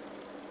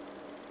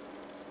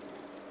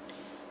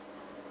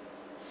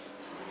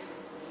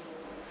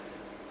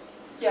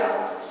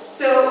 Yeah.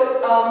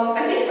 So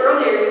I think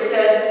earlier you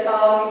said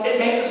it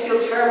makes us feel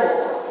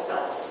terrible about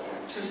ourselves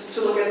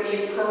to look at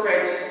these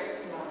perfect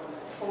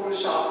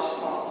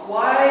photoshopped models.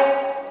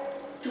 Why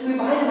do we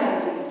buy the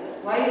magazines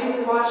then? Why do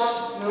we watch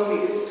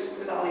movies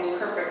with all these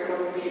perfect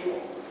looking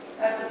people?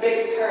 That's a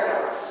big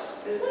paradox,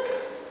 isn't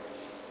it?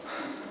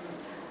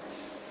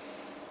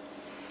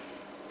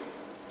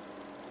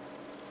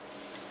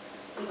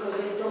 Because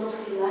they don't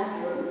feel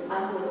anger,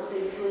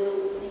 they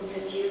feel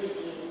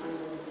insecurity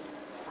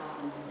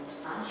and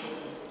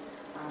anxiety,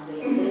 and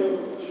they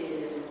feel to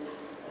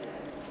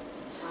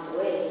some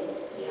way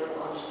they are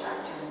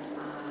constructing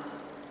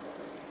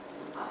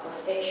a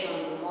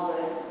perfection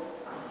model,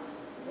 and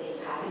they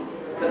have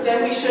it. But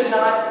then we should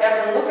not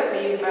ever look at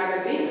these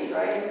magazines,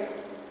 right?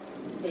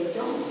 They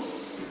don't.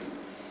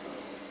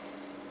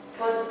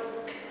 But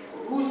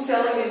who's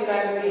selling these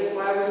magazines?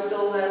 Why are we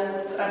still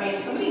then? I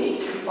mean, somebody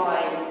needs to be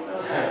buying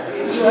those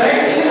magazines,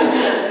 right?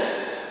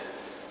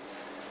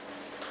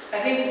 I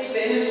think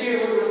the industry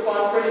would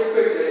respond pretty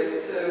quickly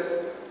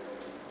to.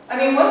 I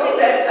mean, one thing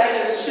that I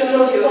just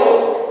showed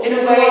you, in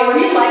a way,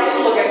 we like to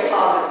look at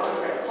positive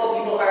portraits. How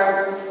people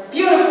are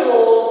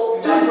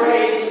beautiful, do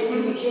great.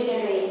 You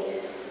generate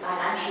an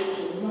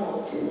anxiety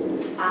mood,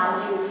 and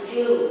you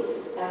feel,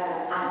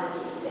 and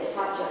the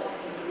subject,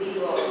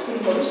 individual,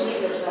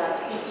 considers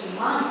that it's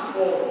my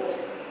fault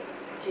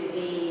to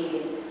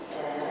be,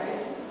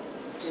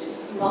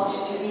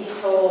 not to be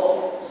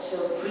so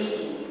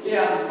pretty.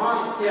 It's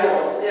my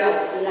fault. I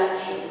feel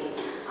anxiety,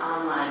 and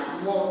my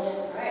mood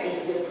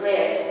is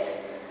depressed.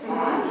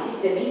 This is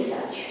the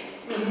message.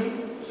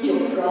 It's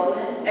your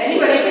problem.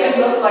 Anybody can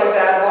look like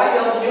that. Why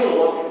don't you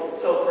look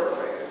so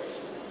perfect?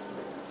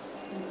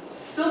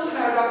 Still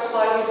paradox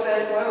why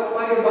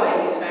we're buying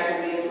these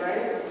magazines,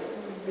 right?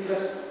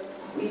 Because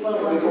people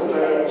want to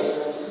compare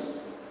ourselves.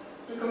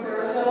 To compare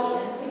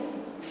ourselves?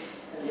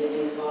 And they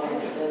will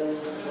find them.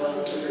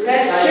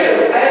 That's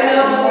true. I don't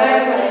know about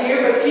magazines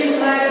here, but People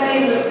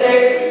magazine the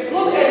States,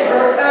 look at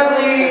her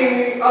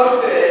ugly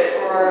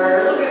outfit,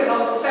 or look at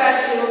how fat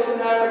she looks in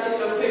that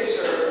particular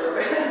picture.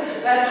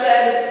 That's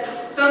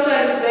that.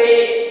 Sometimes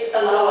they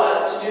allow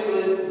us to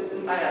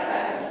do,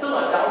 I'm still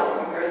not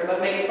downward comparison,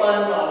 but make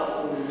fun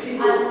of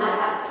people.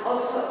 And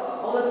also,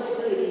 other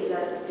possibilities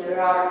that there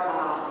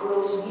are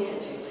cross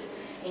messages.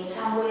 In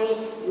some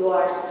way, you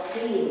are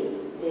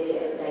seeing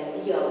the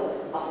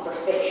ideal of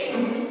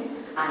perfection.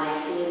 And I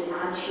feel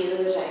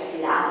anxious, I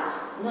feel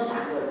not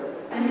anger.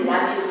 I feel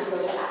anxious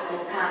because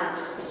I can't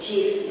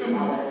achieve this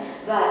model.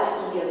 But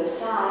on the other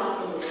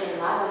side, in the same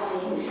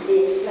magazine,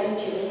 they explain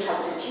to me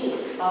how to achieve.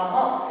 So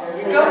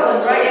you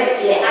go, right?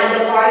 And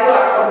the farther you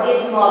are from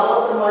this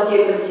model, the more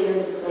you consume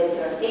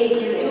later. If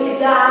you do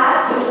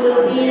that, you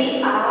will be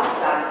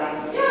something.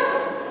 Yes,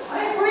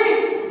 I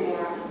agree.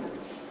 Yeah.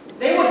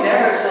 They would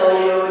never tell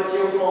you it's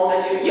your fault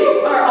that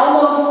you are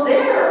almost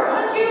there,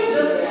 aren't you?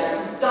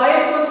 Just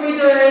diet for 3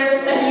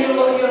 days and you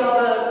have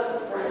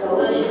a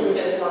solution with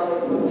the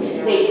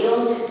problem. They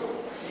don't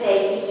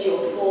say it's your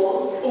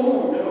fault.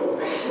 Oh no.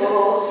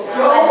 Because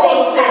you're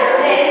almost there.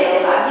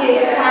 You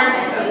can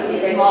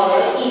achieve this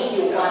model if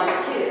you want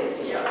to.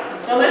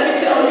 Yeah. Now let me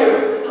tell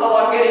you how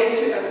I'm getting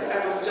to.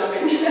 I was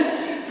jumping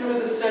through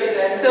the study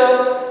then.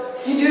 So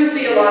you do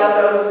see a lot of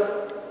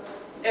those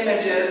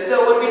images.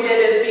 So what we did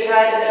is we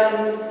had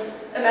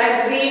a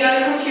magazine on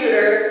a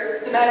computer.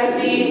 The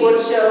magazine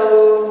would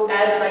show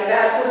ads like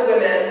that for the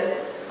women.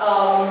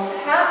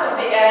 Half of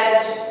the ads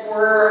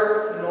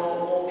were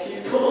normal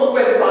people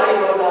where the body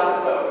was out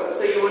of focus.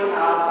 So you would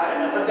have, I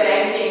don't know, a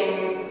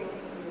banking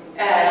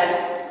ad,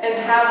 and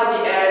half of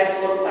the ads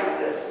looked like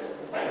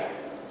this, like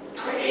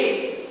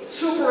pretty,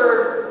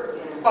 super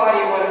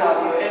body, what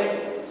have you. And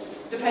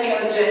depending on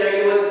the gender,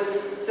 you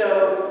would,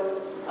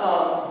 so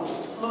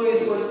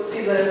Louise would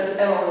see this,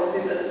 Emma would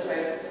see this,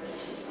 right?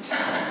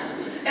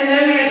 And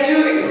then we had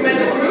 2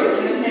 experimental groups.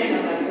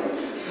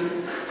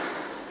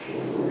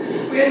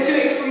 We had 2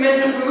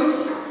 experimental groups.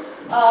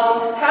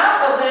 Half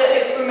of the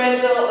experimental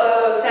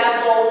experimental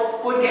sample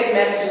would get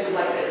messages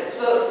like this.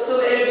 So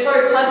the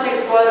editorial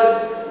context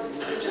was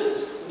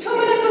just 2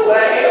 minutes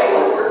away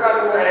or 1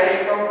 workout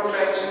away from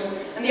perfection,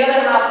 and the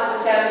other half of the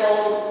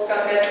sample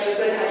got messages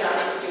that had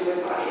nothing to do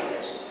with body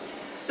image.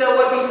 So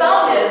what we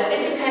found is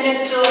independent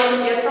still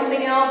get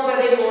something else,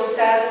 whether you were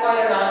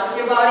satisfied or not with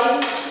your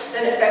body,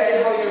 then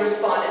affected how you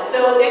responded.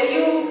 So if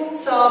you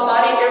saw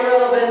body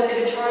irrelevant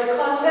editorial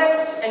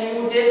context and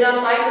you did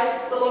not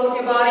like the look of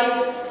your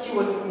body, you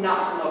would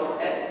not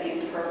look at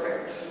these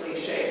perfectly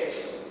shaped,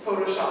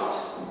 photoshopped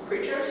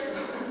creatures.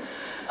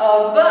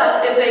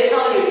 But if they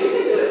tell you, you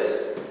can do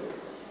it,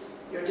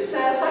 you're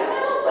dissatisfied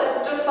now,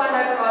 but just buy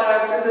my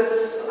product, do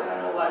this, I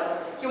don't know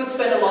what, you would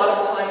spend a lot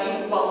of time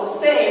eating about the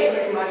same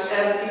pretty much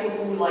as people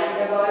who like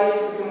their bodies,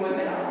 who can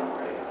women are not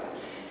worried about it.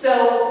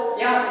 So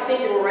yeah, I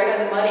think you were right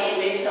on the money.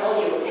 They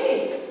tell you,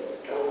 hey,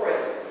 go for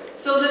it.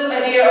 So this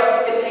idea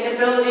of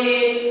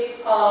attainability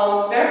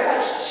very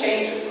much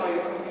changes how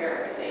you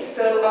compare everything.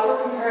 So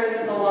upper comparison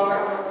is no longer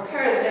upper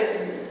comparison. It's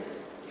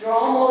you're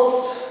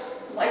almost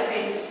like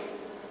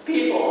these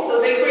people.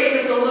 So they create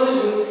this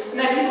illusion, and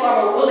then people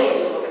are more willing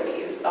to look at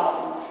these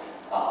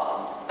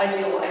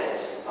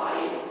idealized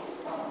body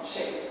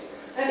shapes.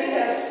 And I think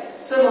that's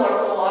similar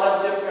for a lot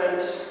of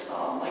different,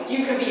 like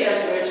you can be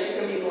as rich, you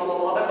can be blah blah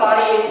blah, but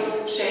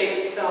body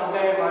shapes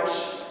very much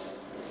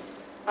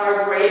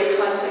are a great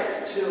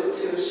context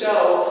to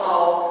show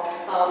how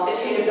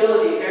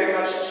attainability very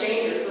much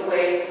changes the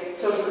way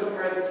social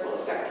comparisons will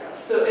affect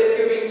us. So if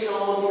you're being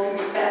told you can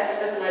be as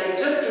athletic,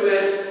 just do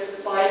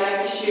it, buy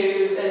Nike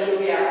shoes, and you'll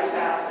be as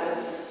fast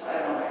as, I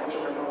don't know, Michael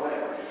Jordan or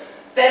whatever,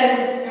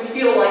 then you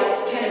feel like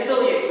you can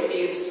affiliate with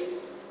these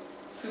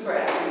super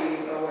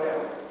athletes or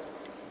whatever.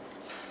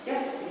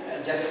 Yes?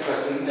 Just a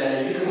question,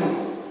 you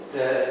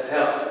didn't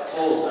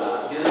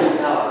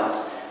tell us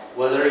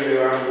whether you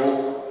are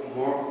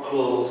more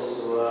close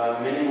to a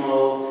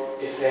minimal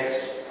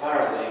effects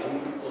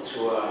paradigm or to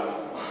a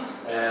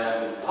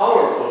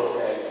powerful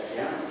effects,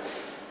 yeah?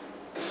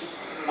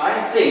 I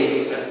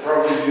think that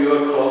probably you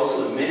are close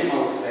to the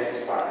minimal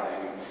effects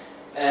paradigm.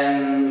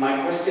 And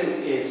my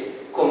question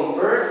is,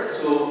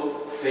 compared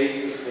to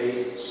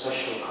face-to-face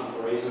social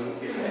comparison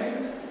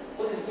effect,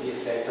 what is the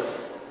effect of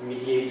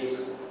mediated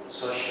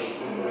social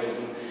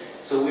comparison?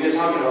 So we are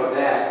talking about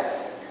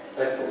that,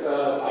 but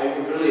I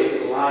would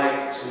really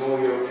like to know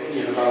your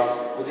opinion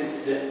about what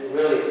is the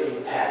really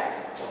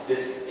impact of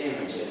these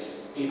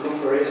images in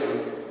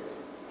comparison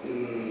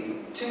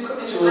to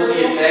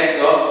the effects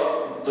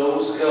of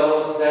those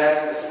girls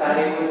that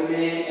study with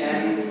me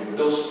and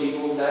those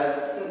people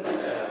that...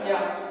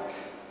 Yeah.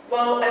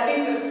 Well, I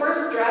think the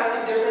first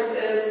drastic difference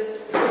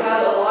is you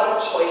have a lot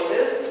of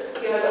choices.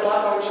 You have a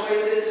lot more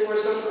choices for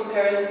social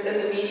comparisons in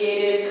the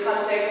mediated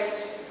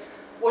context.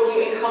 What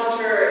you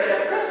encounter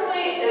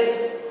personally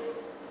is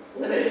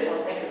limited, so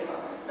I'm thinking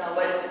about. No,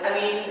 but I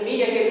mean, the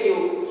media give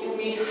you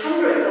meet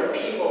hundreds of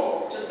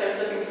people just by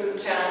flipping through the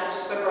channels,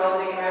 just by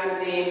browsing a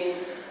magazine,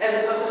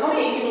 as opposed to how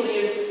many people do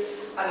you,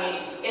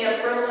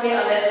 interpersonally,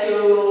 unless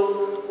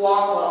you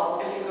walk,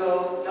 well, if you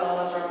go down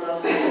less or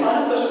less, there's a lot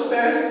of social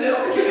comparisons and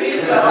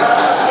opportunities, but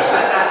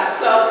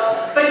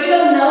but you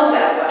don't know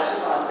that much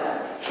about them.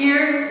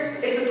 Here,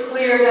 it's a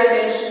clear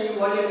dimension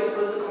what you're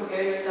supposed to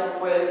compare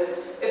yourself with.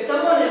 If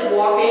someone is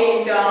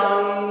walking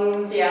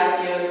down the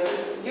avenue,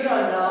 you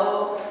don't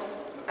know,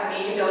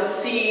 you don't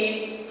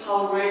see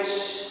how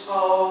rich,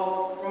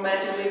 how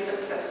romantically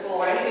successful,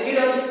 or anything. You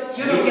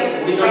don't get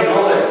this. We don't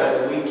know it,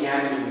 but we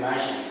can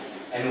imagine.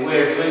 And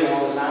we're doing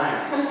all the time.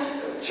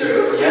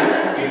 True.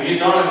 Yeah? If you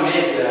don't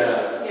admit,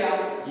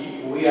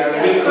 we are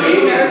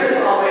social comparison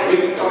is always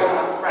going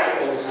on.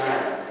 Right. All the time.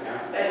 Yes.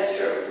 Yeah. That is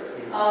true.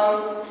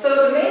 So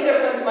the main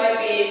difference might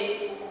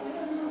be, I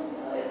don't know,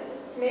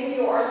 maybe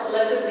you are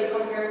selectively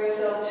comparing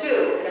yourself to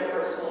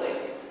interpersonally.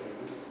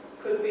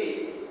 Could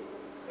be.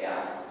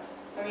 Yeah.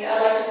 I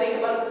like to think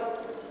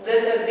about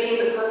this as being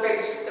the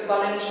perfect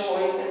abundant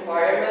choice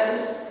environment.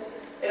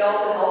 It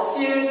also helps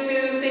you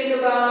to think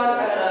about,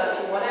 I don't know, if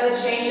you want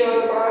to change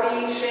your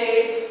body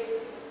shape,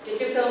 get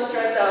yourself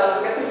stressed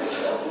out, look at this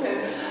stuff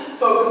and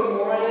focus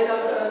more on it.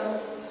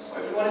 Or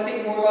if you want to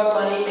think more about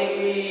money,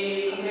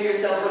 maybe compare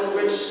yourself with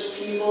rich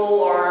people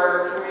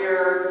or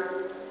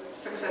career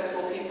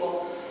successful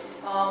people.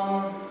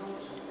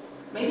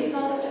 Maybe it's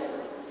not that different.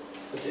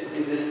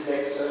 This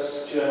takes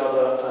us to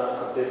another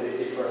completely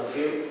different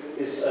field.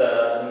 Is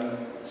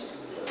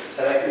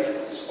selective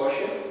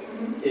exposure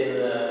in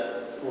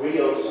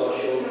real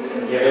social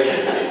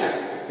relationships.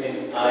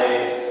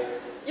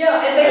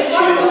 And they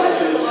choose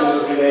to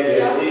relate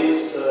with these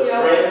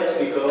friends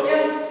because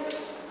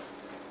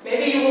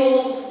maybe you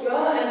will.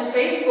 And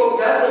Facebook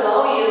does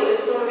allow you.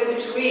 It's sort of in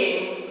between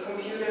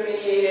computer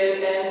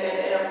mediated and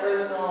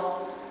interpersonal.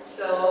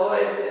 So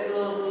it's a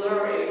little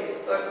blurry,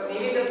 but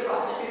maybe the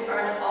processes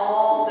aren't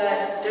all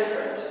that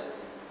different.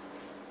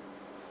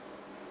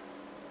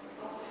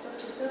 Lots of stuff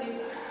to study.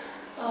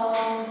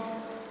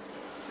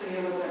 So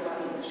here was my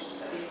body image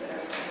study that I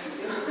was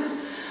going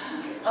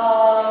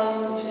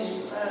to do.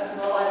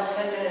 Well, I have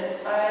 10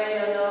 minutes. I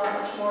don't know how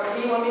much more. Do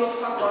you want me to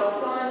talk about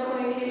science?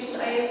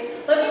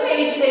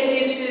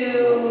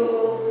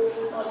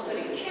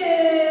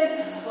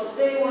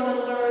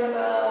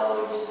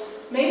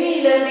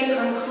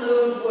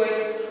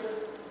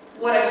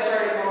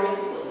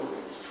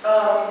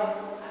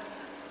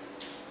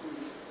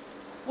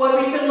 what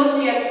we've been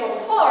looking at so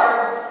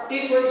far,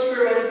 these were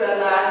experiments that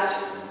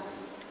last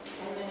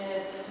 10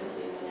 minutes,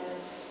 15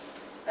 minutes.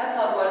 That's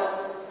not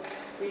what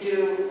we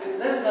do.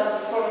 This is not the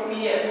sort of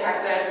media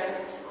impact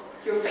that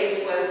you're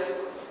faced with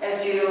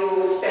as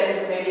you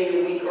spend maybe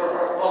a week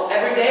or well,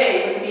 every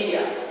day with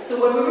media. So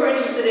what we were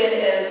interested in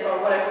is,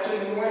 or what I'm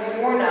doing more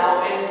and more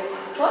now, is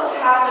what's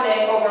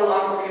happening over a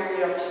longer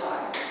period of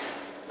time.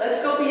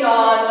 Let's go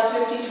beyond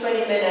 15, 20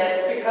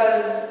 minutes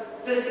because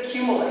this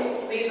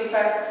accumulates. These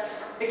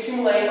effects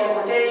accumulate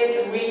over days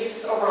and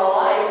weeks, over our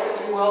lives,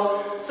 if you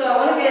will. So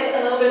I want to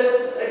get a little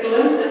bit, a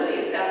glimpse at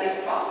least, at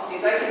these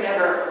processes. I can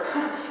never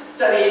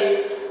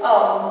study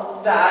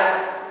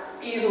that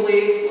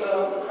easily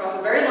across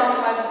a very long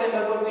time span,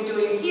 but what we're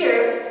doing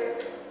here,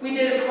 we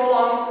did a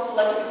prolonged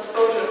selective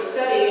exposure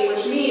study,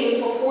 which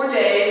means for 4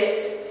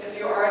 days, if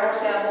you are in our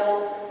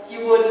sample,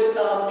 you would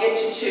get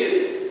to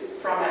choose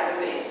from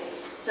magazines.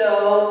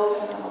 So,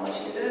 I don't know how much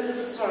this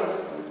is sort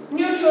of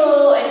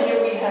neutral, and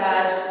here we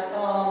had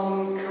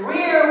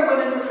career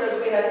women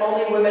portrayals, we had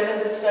only women in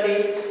this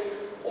study,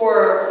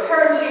 or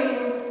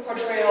parenting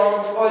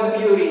portrayals, or the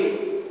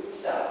beauty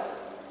stuff.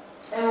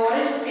 And we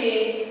wanted to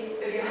see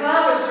if you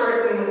have a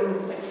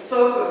certain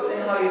focus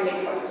in how you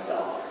think about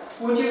yourself,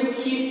 would you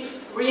keep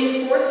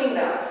reinforcing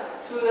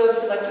that through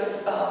those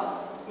selective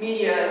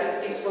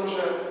media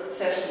exposure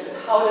sessions, and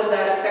how does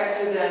that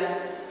affect you then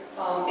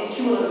in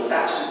cumulative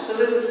fashion? So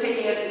this is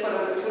taking it sort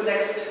of to the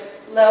next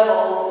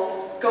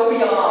level, go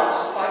beyond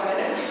just 5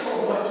 minutes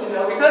or what, you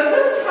know, because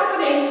this is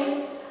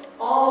happening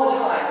all the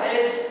time, and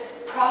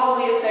it's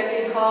probably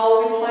affecting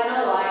how we plan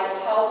our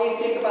lives, how we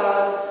think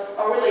about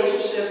our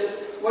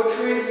relationships, what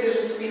career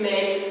decisions we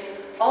make.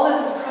 All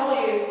this is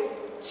probably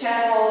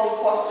channeled,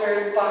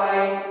 fostered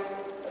by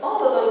all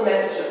the little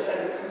messages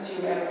that we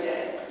consume every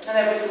day and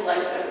that we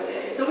select every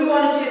day. So we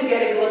wanted to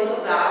get a glimpse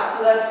of that.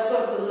 So that's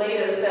sort of the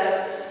latest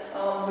that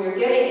we're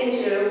getting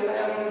into.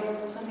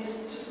 Let me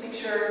just make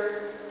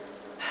sure,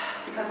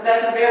 because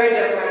that's a very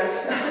different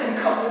and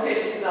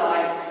complicated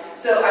design.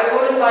 So I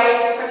would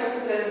invite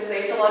participants,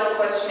 they fill out a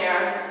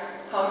questionnaire,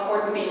 how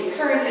important being a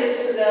parent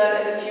is to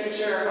them in the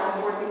future, how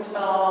important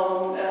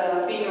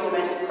being a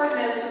romantic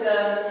partner is to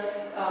them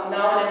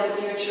now and in the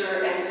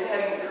future, and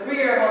having a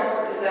career, how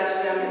important is that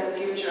to them in the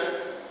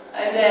future.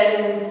 And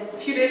then a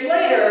few days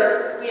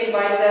later, we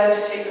invite them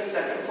to take the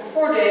study. For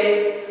 4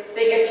 days,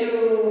 they get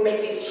to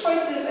make these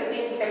choices. I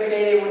think every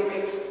day they would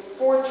make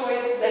 4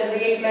 choices and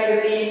read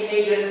magazine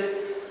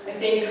pages, I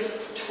think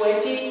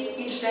 20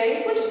 each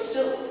day, which is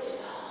still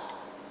small.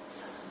 It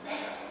sounds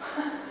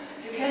little.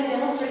 If you can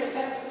demonstrate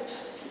effects with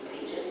just a few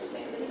pages of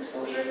magazine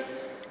exposure,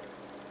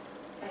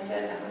 I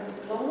said, I'm going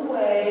to be blown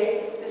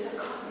away. This has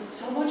cost me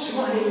so much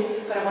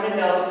money, but I want to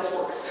know if this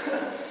works.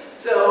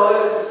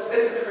 So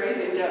it's a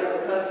crazy endeavor,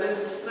 because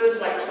this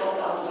is like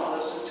 $12,000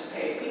 just to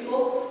pay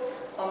people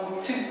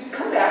to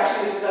come back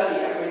to your study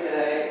every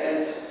day.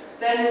 And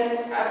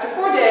then after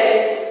 4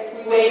 days,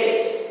 we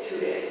waited 2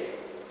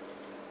 days.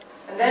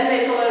 And then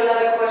they fill out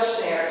another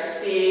questionnaire to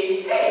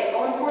see, hey,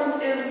 how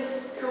important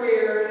is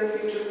career in the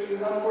future for you?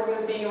 How important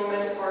is being a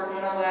romantic partner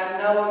and all that?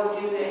 Now what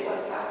would you think?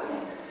 What's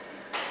happening?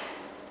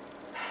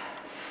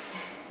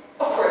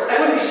 Of course, I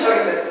wouldn't be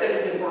showing this if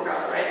it didn't work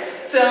out, right?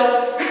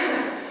 So,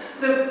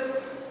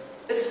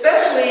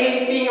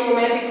 especially being a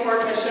romantic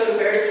partner showed a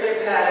very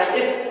clear pattern.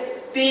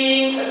 If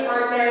being a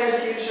partner in the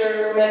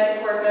future, a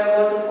romantic partner,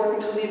 was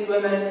important to these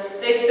women,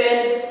 they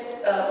spent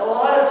a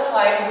lot of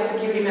time with the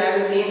beauty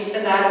magazines,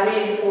 and that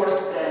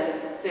reinforced then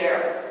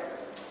their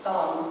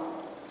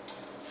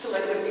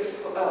selective,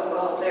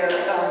 their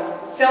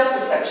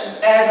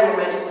self-perception as a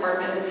romantic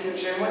partner in the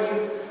future. And what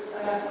you,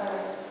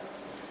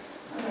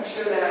 I'm not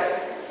sure that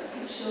I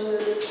can show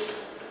this,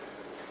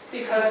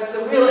 because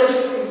the real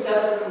interesting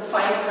stuff is in the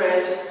fine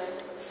print.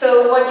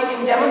 So what you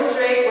can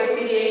demonstrate with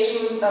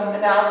mediation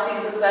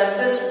analyses is that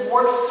this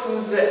works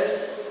through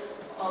this.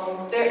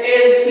 There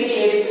is a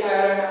mediated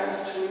pattern. I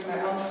have to read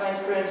my own fine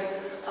print.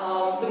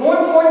 The more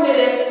important it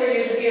is for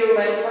you to be a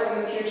romantic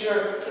partner in the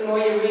future, the more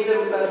you read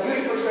the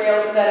beauty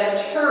portrayals, and that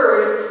in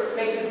turn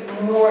makes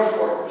it more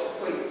important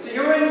for you. So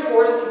you're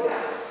reinforcing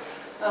that.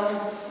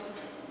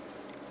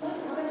 It's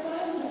not rocket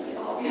science, it might be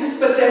obvious,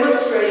 but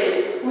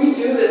demonstrating we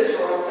do this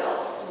to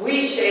ourselves.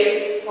 We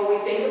shape what we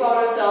think about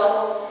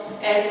ourselves,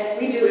 and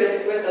we do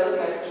it with those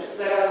messages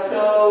that are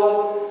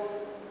so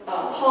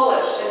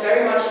polished and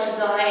very much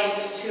designed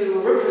to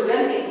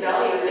represent these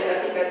values. And I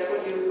think that's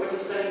what you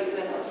studied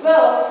then as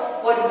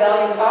well, what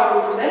values are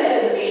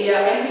represented in the media,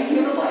 and we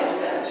utilize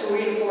them to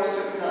reinforce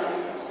certain values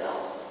in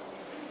ourselves.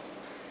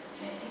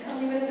 And I think I'll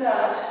leave it at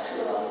that to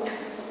allow some time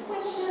for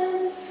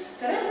questions.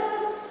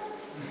 Ta-da!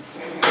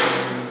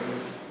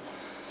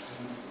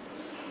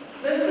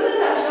 This is in a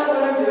nutshell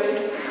what I'm doing.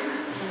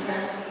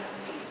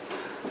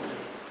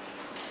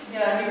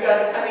 Yeah, you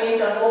got, I mean,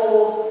 the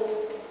whole,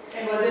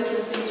 it was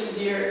interesting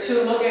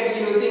to look at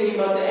you thinking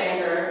about the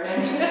anger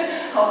and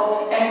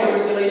how anger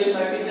regulation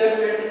might be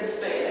different in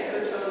Spain. I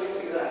could totally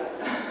see that.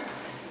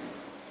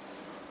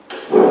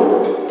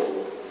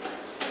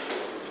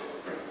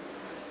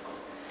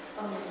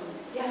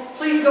 Yes,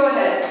 please go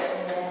ahead.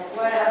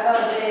 Well,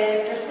 about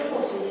the first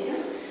proposition,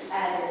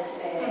 this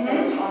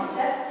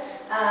self-concept,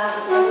 I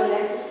would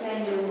like to explain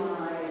you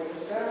my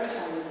research.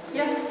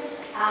 Yes.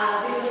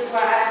 Because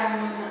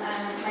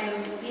my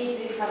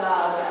thesis is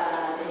about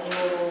the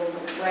new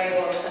wave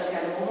of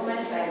social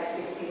movements, like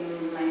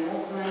 15-my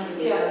movement,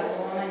 the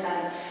movement,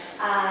 and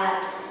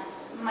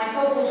my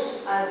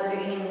focus at the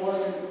beginning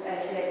wasn't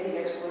selective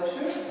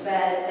exposure,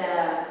 but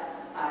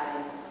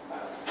I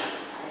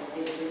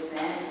did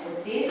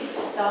with this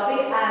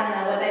topic,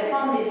 and what I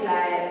found is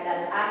like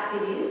that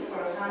activists,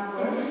 for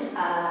example,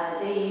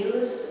 they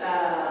use a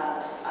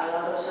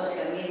lot of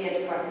social media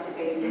to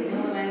participate in the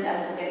movement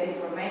and to get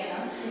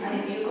information.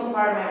 And if you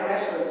compare my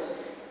results,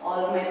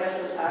 all of my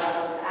results are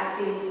about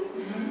activists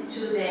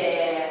to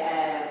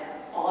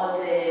all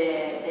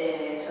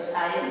the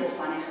society, the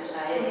Spanish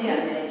society,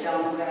 and the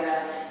young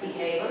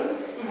behavior.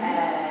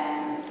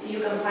 You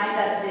can find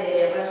that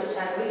the results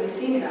are really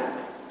similar.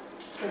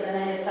 So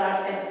then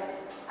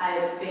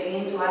I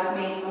begin to ask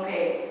me,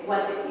 okay,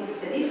 what is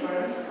the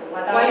difference?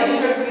 Why do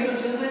certain people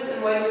do this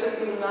and why do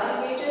certain people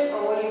not engage it?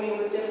 Or what do you mean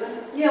with difference?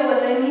 Yeah,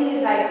 what I mean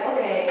is like,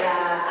 okay,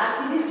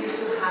 activists used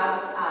to have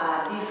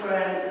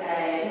different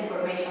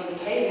information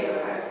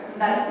behavior,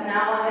 but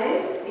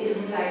nowadays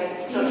it's like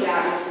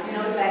similar. You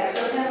know, it's like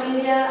social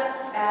media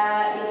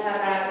is a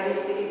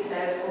characteristic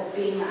itself of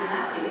being an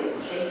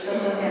activist. They use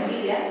social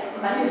media,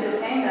 but it's the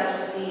same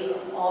as the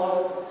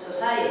whole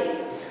society.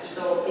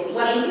 So The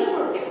behavior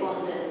or the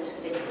content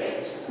they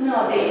create?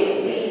 No, the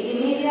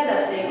media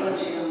that they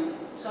consume.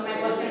 So my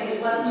question is,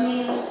 what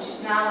means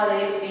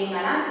nowadays being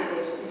an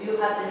activist? If you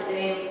have the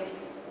same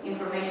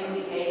information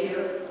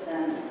behavior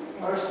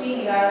or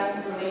similar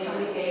information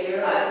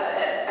behavior?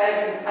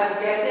 I'm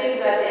guessing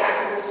that the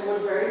activists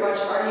would very much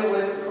argue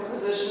with the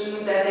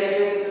proposition that they're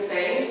doing the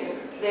same.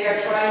 They are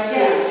trying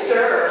to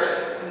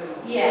stir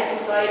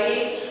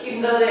society,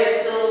 even though they're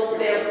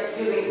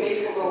using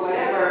Facebook or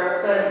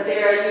whatever, but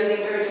they're using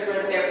very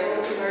different, they're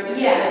posting very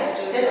different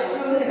messages. That's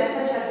true, the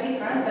messages are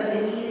different, but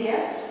the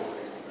media,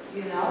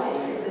 you know,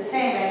 is the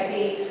same. Like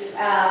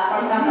for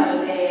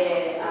example,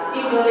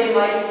 even though they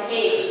might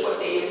hate what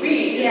they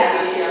read in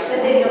the media. But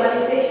the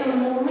globalization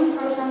movement,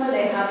 for example,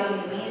 they have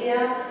in the media,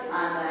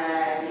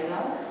 and you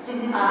know,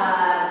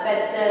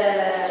 but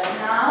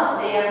now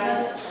they are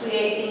not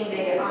creating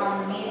their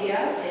own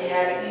media, they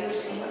are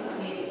using social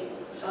media.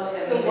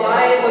 So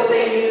why would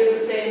they use the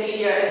same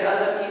media as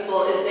other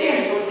people if they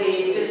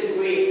totally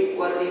disagree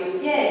what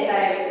these... Yeah,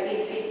 like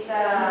if it's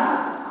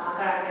a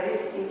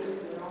characteristic,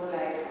 you know,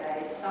 like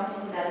it's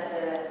something that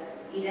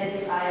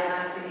identify an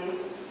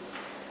activist.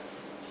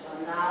 So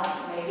now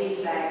maybe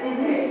it's like,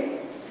 okay,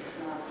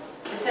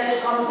 the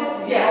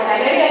self-concept. Yes,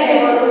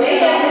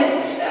 maybe I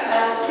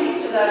can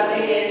speak to that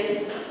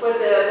maybe with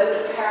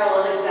the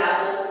parallel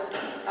example.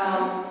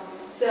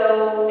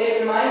 So it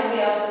reminds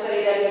me of the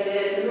study that we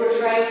did. We were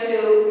trying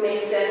to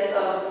make sense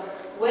of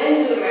when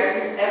do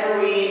Americans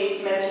ever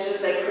read messages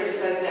that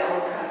criticize their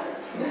own country.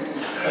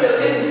 So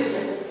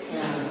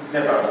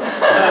Never.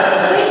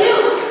 They do.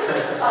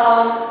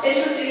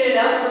 Interestingly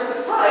enough, we're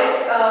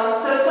surprised.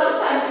 So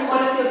sometimes you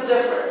want to feel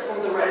different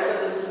from the rest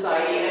of the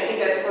society, and I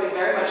think that's probably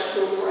very much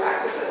true for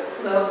activists.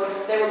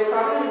 So they would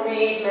probably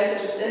read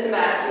messages in the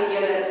mass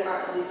media that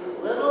are at least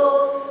a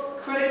little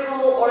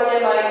critical, or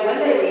they might, when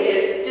they read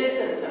it,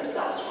 distance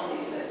themselves from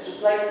these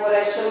messages. Like what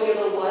I showed you a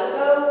little while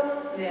ago.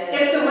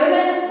 If the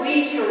women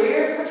read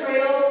career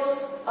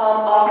portrayals,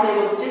 often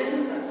they will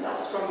distance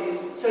themselves from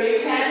these. So you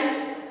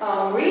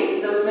can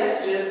read those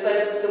messages,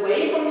 but the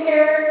way you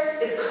compare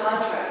is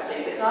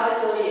contrasting. It's not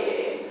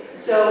affiliating.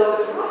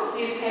 So the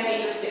processes can be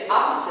just the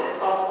opposite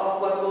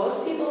of what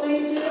most people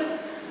maybe do.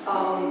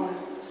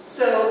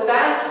 So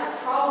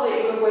that's probably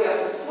a good way of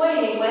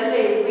explaining when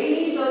they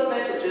read those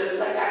messages,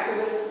 like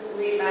activists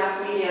read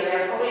mass media,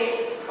 they're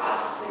probably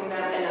processing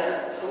them in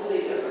a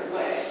totally different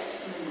way.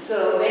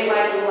 So they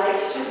might like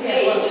to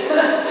hate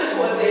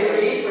what they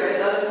read, whereas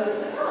others would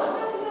be like, oh,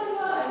 no,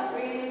 I'm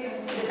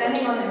reading.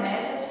 Depending on the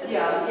message.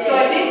 Yeah. So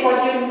I think what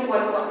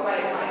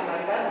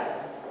my gut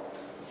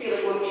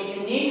feeling would be,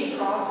 you need to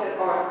process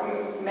or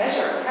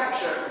measure,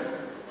 capture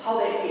how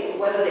they feel,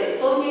 whether they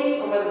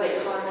affiliate or whether they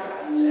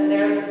contrast. And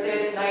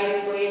there's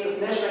nice ways of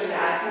measuring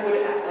that. You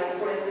would, like,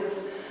 for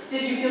instance,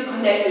 did you feel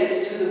connected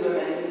to the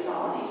women you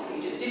saw on these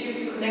pages? Did you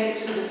feel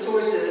connected to the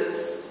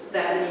sources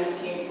that the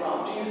news came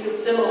from? Do you feel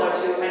similar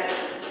to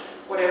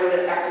whatever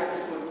the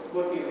activists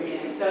would be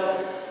reading?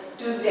 So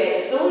do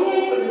they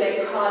affiliate or do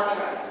they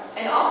contrast?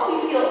 And often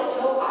we feel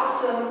so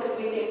awesome if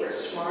we think we're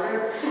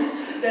smarter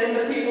than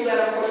the people that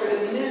are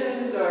portrayed in the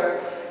news,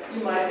 or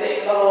you might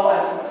think, oh,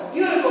 I'm some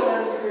beautiful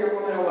men's career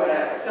woman or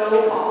whatever.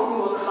 So often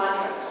we will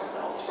contrast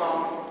ourselves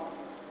from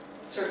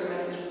certain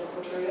messages or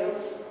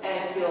portrayals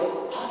and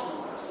feel awesome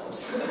about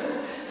ourselves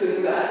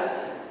doing that.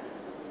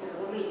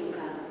 Probably you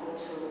can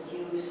also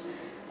use,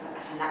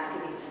 as an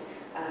activist,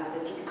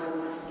 the typical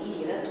mass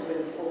media to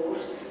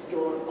reinforce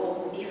your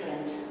own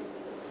difference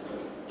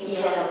in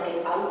front of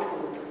the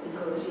output,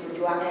 because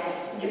you are...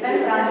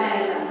 Depends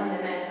on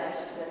the message.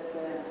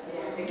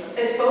 Because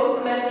It's both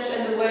the message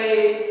and the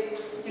way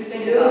you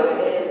think about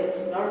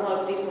it.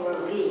 Normal people are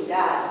reading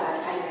that, but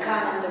I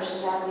can't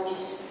understand which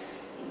is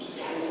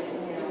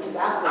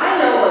I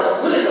know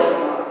what's really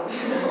going on.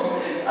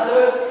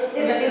 Otherwise,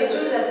 yeah, but it's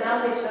true that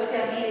now with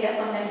social media,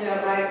 sometimes you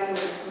arrive to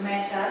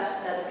messages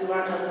that you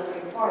are not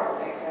looking for,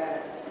 like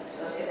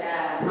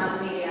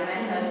mass media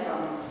message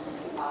from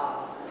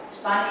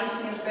Spanish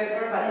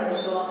newspaper, but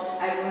also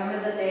I remember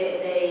that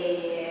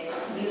they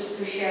used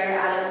to share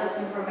a lot of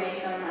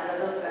information, a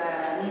lot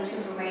of news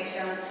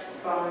information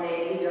from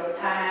the New York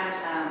Times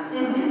and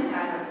it's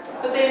kind of.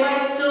 but they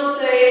might still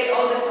say,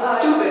 "Oh, this is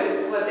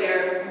stupid," what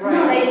they're No,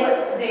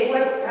 writing. they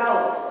were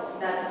proud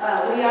that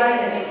we are in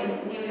the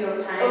New York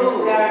Times.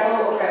 Oh, we are,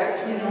 okay.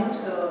 you know,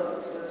 so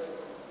it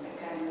was a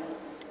kind of.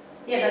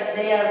 Yeah, but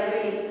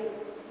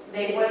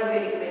they were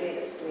really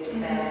critics with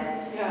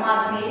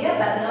mass media,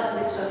 but not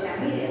with social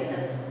media.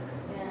 That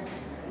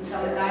in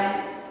some kind,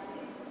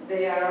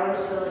 they are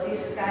also,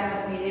 this kind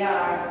of media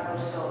are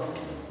also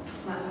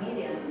mass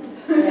media.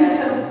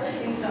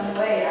 In some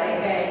way,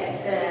 like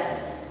it's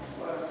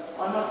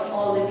almost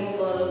all the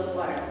people,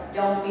 or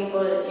young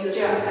people, use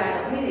this kind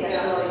of media,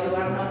 so you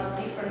are not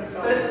different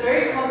from. But it's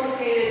very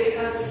complicated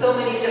because so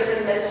many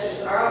different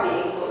messages are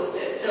being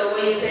posted. So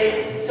when you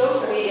say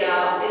social media,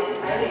 I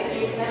think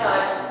you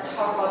cannot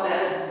talk about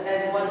that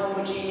as one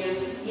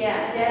homogeneous. I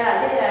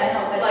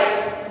know. It's But like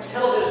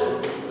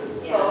television.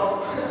 So.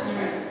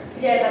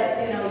 yeah, but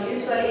you know,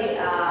 usually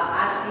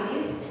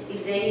activists,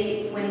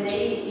 when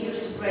they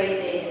used to create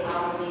their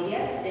own media,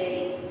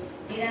 they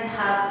didn't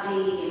have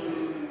the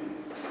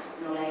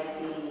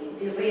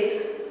the risk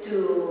to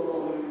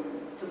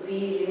be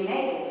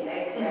eliminated,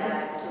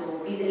 like to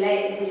be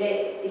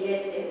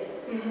deleted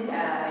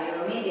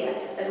your media.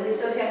 But with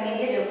social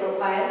media, your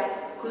profile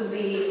could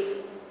be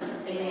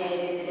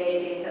eliminated,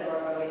 deleted,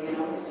 or you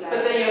know, it's like.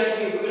 But then you have to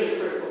be really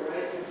critical,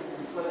 right,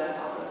 for that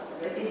happens.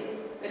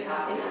 It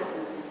happens.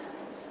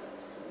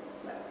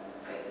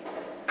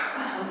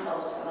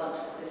 Thoughts about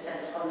the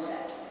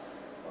self-concept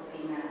of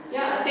being a.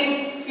 Yeah, I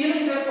think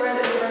feeling different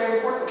is very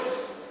important.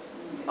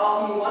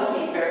 Often you want to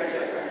be very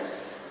different.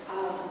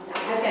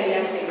 Especially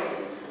young people.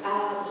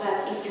 But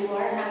if you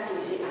are an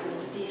activist, I mean,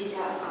 this is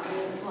a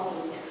main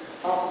point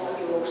of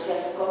your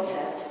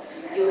self-concept.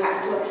 You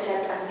have to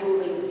accept and you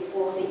will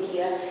for the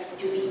idea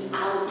to be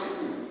out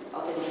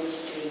of the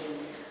mainstream.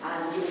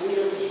 And you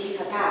will receive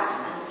attacks,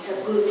 and it's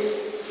a good,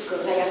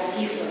 because I am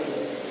different.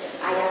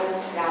 I am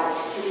proud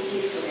to be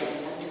different.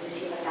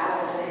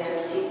 Attacks and to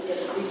receive the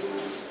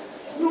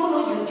no,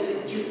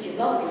 you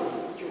know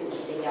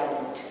they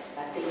aren't,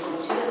 but they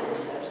consider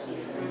themselves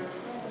different.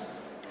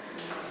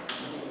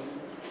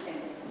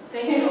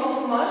 Thank you all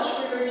so much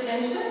for your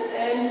attention,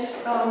 and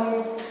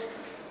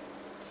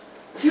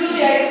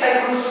usually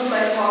I conclude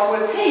my talk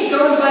with, hey, go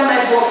and buy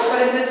my book.